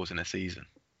 10 goals in a season.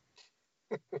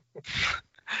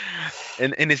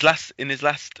 in his last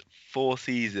 4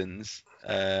 seasons,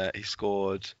 he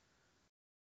scored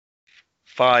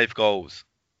 5 goals.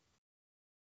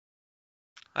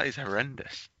 That is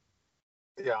horrendous.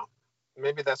 Yeah.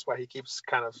 Maybe that's why he keeps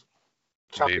kind of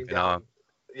chopping Moving down. on.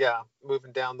 Yeah,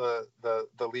 moving down the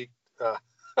league,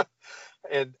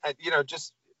 and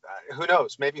just who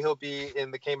knows? Maybe he'll be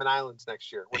in the Cayman Islands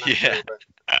next year. We're not Yeah. sure, but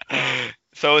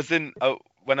So I was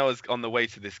when I was on the way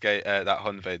to this game, that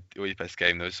Honved Uyapest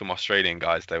game, there was some Australian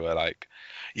guys. They were like,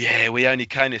 "Yeah, we only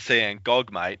kind of see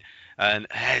Ngog, mate. And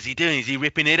how's he doing? Is he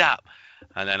ripping it up?"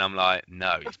 And then I'm like,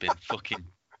 "No, he's been fucking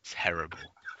terrible."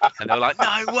 And they were like,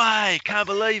 "No way! Can't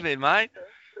believe it, mate."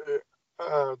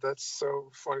 that's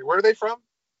so funny. Where are they from?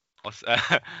 Aus-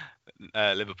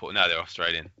 Liverpool. No, they're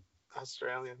Australian.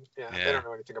 Australian. Yeah, they Yeah. don't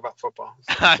know anything about football.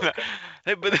 So it's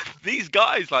okay. But these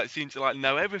guys like seem to like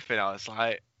know everything. I was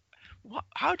like, "What?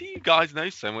 How do you guys know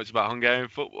so much about Hungarian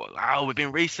football?" Oh, we've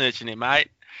been researching it,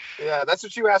 mate. Yeah, that's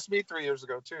what you asked me 3 years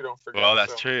ago too. Don't forget. Well,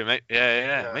 that's So, true, mate.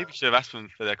 Yeah. yeah. Maybe you should have asked them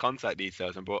for their contact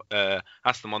details and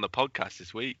asked them on the podcast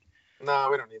this week. No,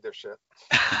 we don't need their shit.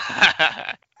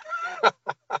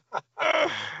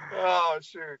 Oh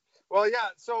shoot. Well, yeah.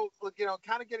 So look,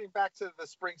 kind of getting back to the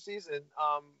spring season.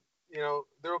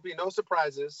 There will be no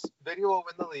surprises. Video will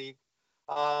win the league.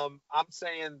 I'm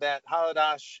saying that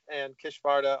Haladash and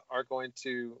Kishvarda are going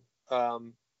to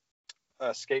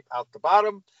escape out the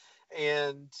bottom,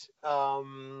 and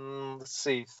let's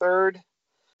see, third.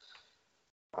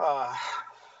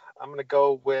 I'm gonna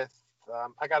go with.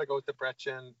 I got to go with the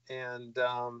Brechin, and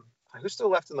who's still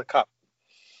left in the cup?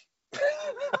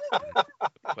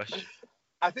 Question.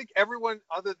 I think everyone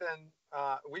other than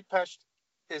Wheatpest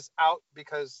is out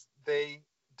because they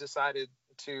decided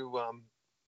to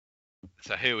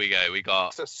So here we go. We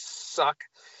got suck.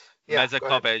 Yeah, go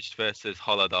ahead. Mezakovej versus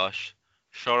Holodosh,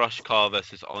 Shoroshkar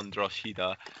versus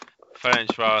Ondroshida,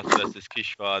 Ferencváros versus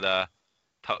Kishvarda,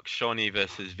 Takshoni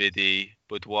versus Vidi,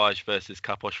 Budvaj versus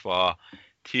Kaposhvar,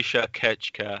 Tisha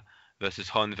Kechka versus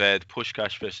Honved,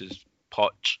 Pushkash versus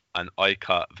Poch, and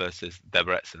Oika versus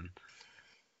Debrecen.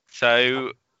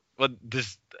 So, well,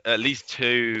 there's at least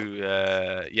three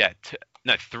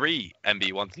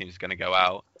MB1 teams going to go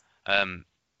out.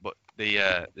 But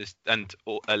there's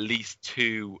at least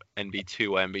 2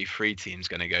 NB2 or NB3 teams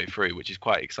going to go through, which is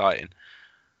quite exciting.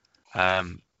 That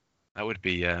would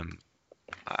be.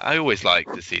 I always like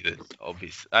to see the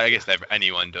obvious. I guess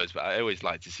anyone does, but I always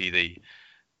like to see the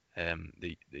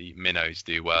minnows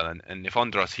do well. And if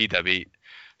Ondros Hida beat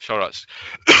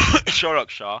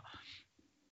Shorokshar,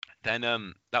 then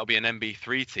that'll be an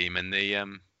MB3 team, and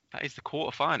that is the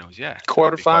quarterfinals. Yeah,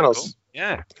 Quarterfinals. Cool.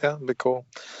 Yeah, that'd be cool.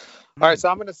 All right, so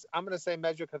I'm gonna say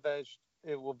Medjugorje.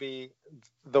 It will be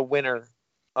the winner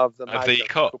of the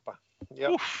cup. Kupa.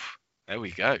 Yep. Oof, there we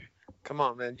go. Come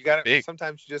on, man. You got to.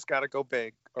 Sometimes you just got to go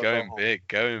big. Going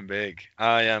big.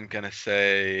 I am gonna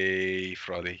say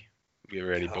Frodi. Be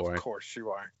really boring. Of course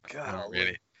you are. God,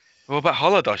 really. What about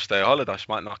Holodosh though? Holodosh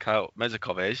might knock out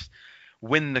Mezakovej,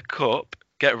 win the cup,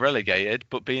 get relegated,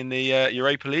 but be in the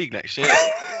Europa League next year,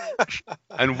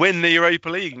 and win the Europa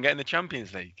League and get in the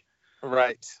Champions League.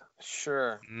 Right.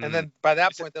 Sure. And then by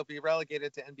that point they'll be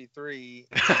relegated to NB3.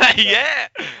 Yeah.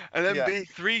 And then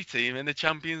B3 team in the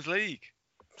Champions League.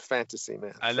 Fantasy,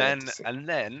 man. And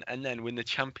then win the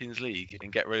Champions League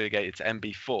and get relegated to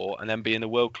NB4 and then be in the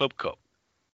World Club Cup.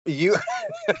 You've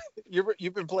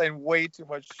been playing way too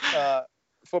much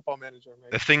Football Manager.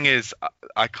 The thing is,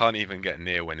 I can't even get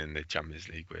near winning the Champions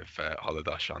League with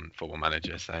Holodosh on Football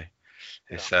Manager, so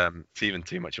it's even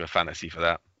too much of a fantasy for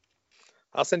that.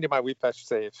 I'll send you my WePash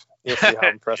save. You'll see how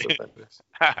impressive that is.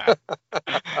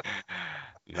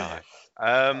 Nice.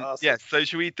 Awesome. Yeah. So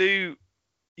should we do?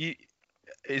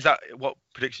 Is that what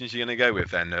predictions you're going to go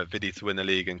with then? Vidi to win the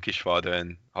league and Kishvarda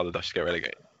and Holodosh to get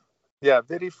relegated. Yeah,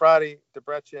 Vidi, Fradi,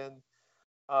 Debrecen.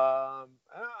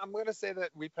 I'm going to say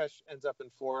that WePash ends up in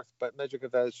 4th, but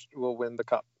Medjugorje will win the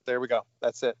cup. There we go.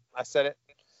 That's it. I said it.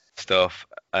 Stuff.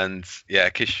 And yeah,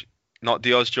 not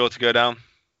Diosdjo to go down.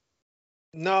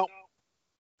 No,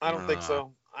 I don't think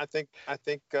so. I think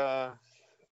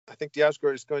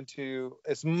Diosdjo is going to,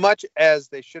 as much as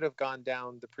they should have gone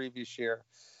down the previous year.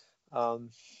 I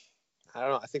don't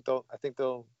know. I think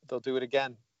they'll do it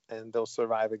again, and they'll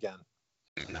survive again.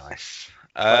 Nice.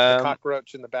 Like the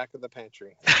cockroach in the back of the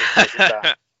pantry.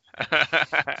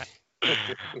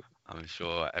 I'm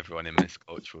sure everyone in this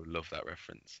culture will love that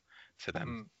reference to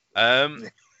them.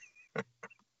 I'm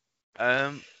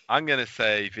going to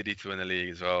say Vidi to win the league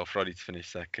as well, Fradi to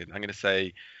finish 2nd. I'm going to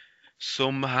say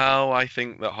somehow I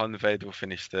think that Honved will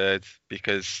finish 3rd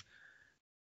because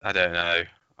I don't know.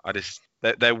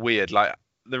 They're weird. Like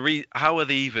how are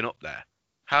they even up there?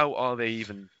 How are they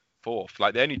even 4th?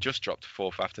 Like they only just dropped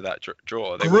 4th after that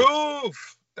draw.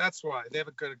 Groove. That's why they have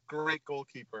a great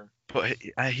goalkeeper. But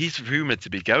he's rumored to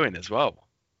be going as well.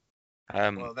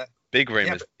 Big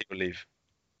rumors people leave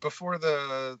before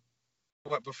the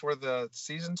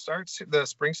season starts. The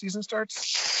spring season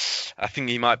starts. I think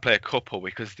he might play a couple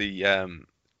because the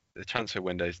transfer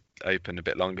window's open a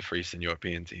bit longer for Eastern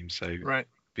European teams. So right.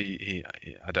 I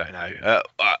don't know.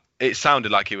 It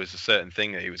sounded like it was a certain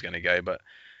thing that he was going to go, but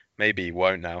maybe he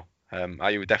won't now.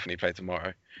 He would definitely play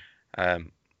tomorrow.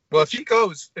 Well, if he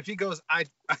goes,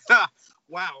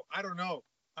 wow, I don't know.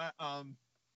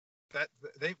 That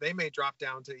they may drop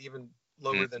down to even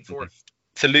lower than 4th.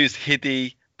 To lose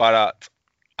Hidi, Barat,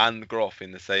 and Groff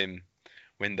in the same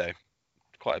window,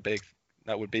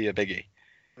 that would be a biggie.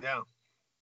 Yeah.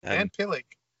 And Pilik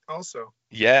also.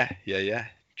 Yeah,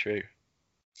 true.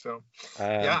 So,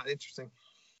 interesting.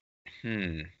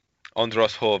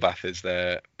 Ondros Horvath is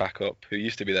their backup, who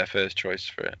used to be their first choice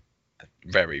for a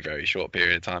very, very short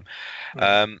period of time.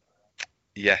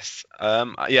 Yes.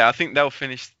 I think they'll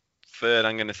finish 3rd.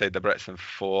 I'm going to say Debrecen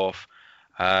 4th.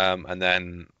 And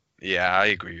then, I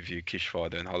agree with you,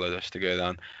 Kishvarda and Holodosh to go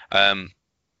down.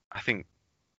 I think,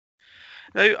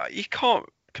 no, you can't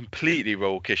completely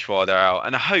roll Kishvarda out.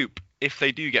 And I hope if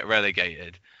they do get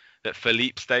relegated, that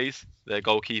Philippe stays, their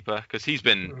goalkeeper, because he's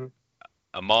been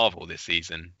a marvel this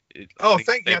season.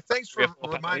 Thanks for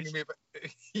reminding me. But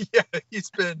he's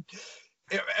been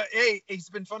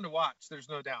fun to watch. There's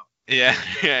no doubt.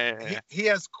 He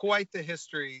has quite the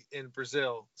history in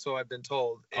Brazil, so I've been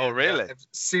told. Oh, really? I've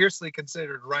seriously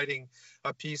considered writing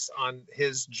a piece on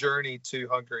his journey to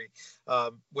Hungary,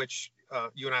 which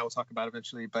you and I will talk about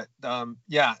eventually. But and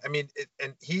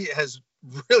he has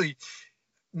really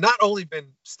not only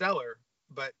been stellar,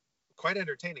 but quite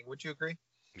entertaining. Would you agree?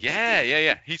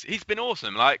 Yeah. He's been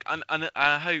awesome. Like, and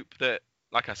I hope that,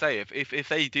 like I say, if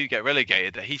they do get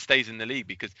relegated, that he stays in the league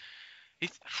because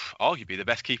he's arguably the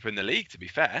best keeper in the league. To be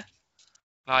fair,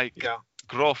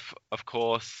 Groff, of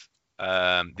course,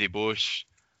 De Bush,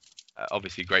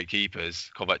 obviously great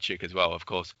keepers, Kovacic as well, of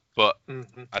course. But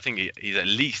I think he's at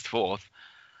least 4th.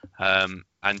 And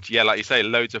like you say,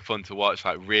 loads of fun to watch.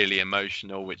 Like really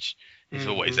emotional, which is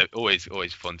always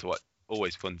fun to watch,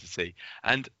 always fun to see.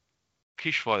 And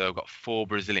Kishvarda got 4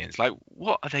 Brazilians. Like,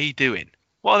 what are they doing?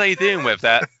 What are they doing with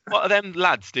that? What are them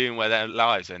lads doing with their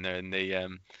lives? And they're in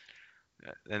the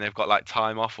then they've got like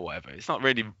time off or whatever. It's not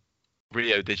really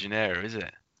Rio de Janeiro, is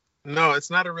it? No,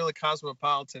 it's not a really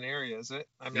cosmopolitan area, is it?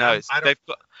 I mean, no, they've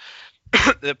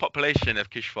got the population of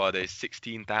Kishvarda is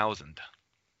 16,000.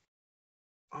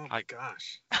 Oh my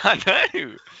gosh! I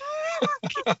know.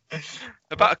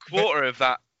 About a quarter of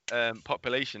that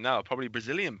population now are probably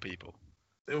Brazilian people.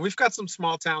 We've got some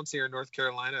small towns here in North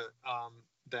Carolina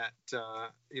that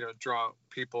draw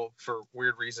people for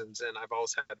weird reasons, and I've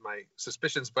always had my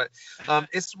suspicions. But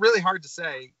it's really hard to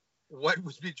say what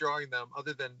would be drawing them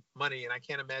other than money, and I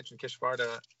can't imagine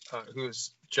Kishvarda,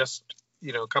 who's just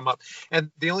come up,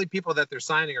 and the only people that they're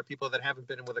signing are people that haven't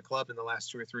been with a club in the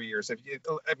last 2 or 3 years.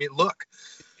 Look,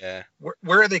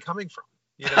 where are they coming from?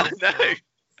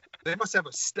 They must have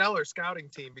a stellar scouting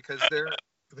team because they're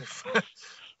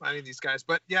finding these guys.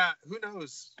 But who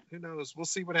knows? We'll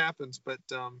see what happens. But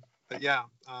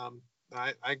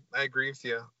I agree with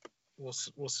you.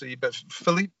 We'll see. But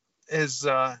Philippe has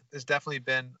definitely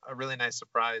been a really nice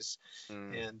surprise,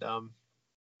 and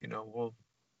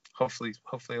hopefully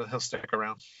he'll stick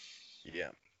around. Yeah,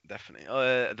 definitely.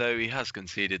 Though he has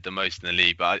conceded the most in the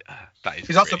league, but that is.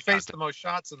 He's also really faced bad. the most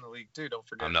shots in the league too. Don't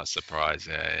forget. I'm not surprised.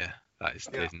 Yeah. That is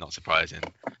Yeah. not surprising.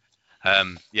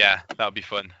 Yeah, that would be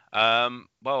fun.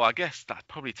 Well, I guess that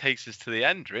probably takes us to the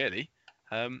end, really.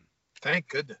 Thank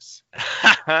goodness.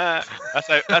 That's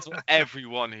what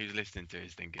everyone who's listening to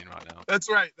is thinking right now. That's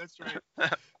right.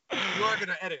 You are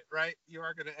gonna edit, right? You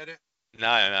are gonna edit.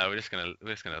 No, we're just gonna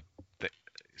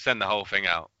send the whole thing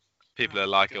out. People that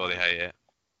like it or they hate it.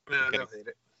 No, they'll hate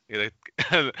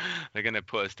it. They're gonna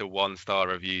put us to 1-star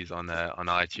reviews on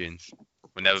iTunes.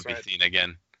 We'll never be seen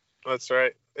again. That's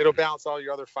right. It'll balance all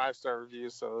your other 5-star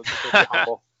reviews, so it'll be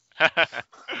humble.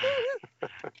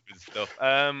 Good stuff.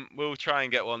 We'll try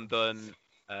and get one done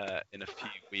in a few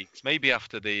weeks. Maybe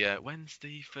after the when's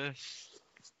the first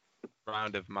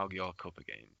round of Magyar Cup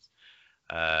games?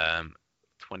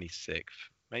 26th.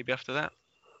 Maybe after that.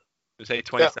 We'll say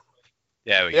 27th.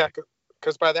 Yeah.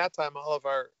 Because by that time, all of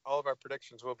our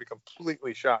predictions will be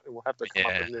completely shot, and we'll have to come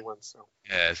up with new ones. So.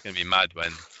 Yeah, it's gonna be mad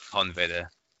when Honved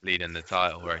leading the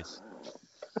title race.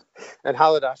 And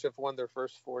Haladáš have won their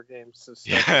first 4 games since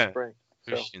the spring.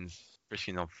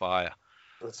 Christian's on fire.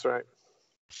 That's right.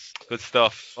 Good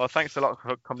stuff. Well, thanks a lot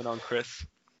for coming on, Chris.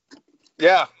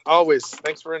 Yeah, always.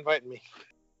 Thanks for inviting me.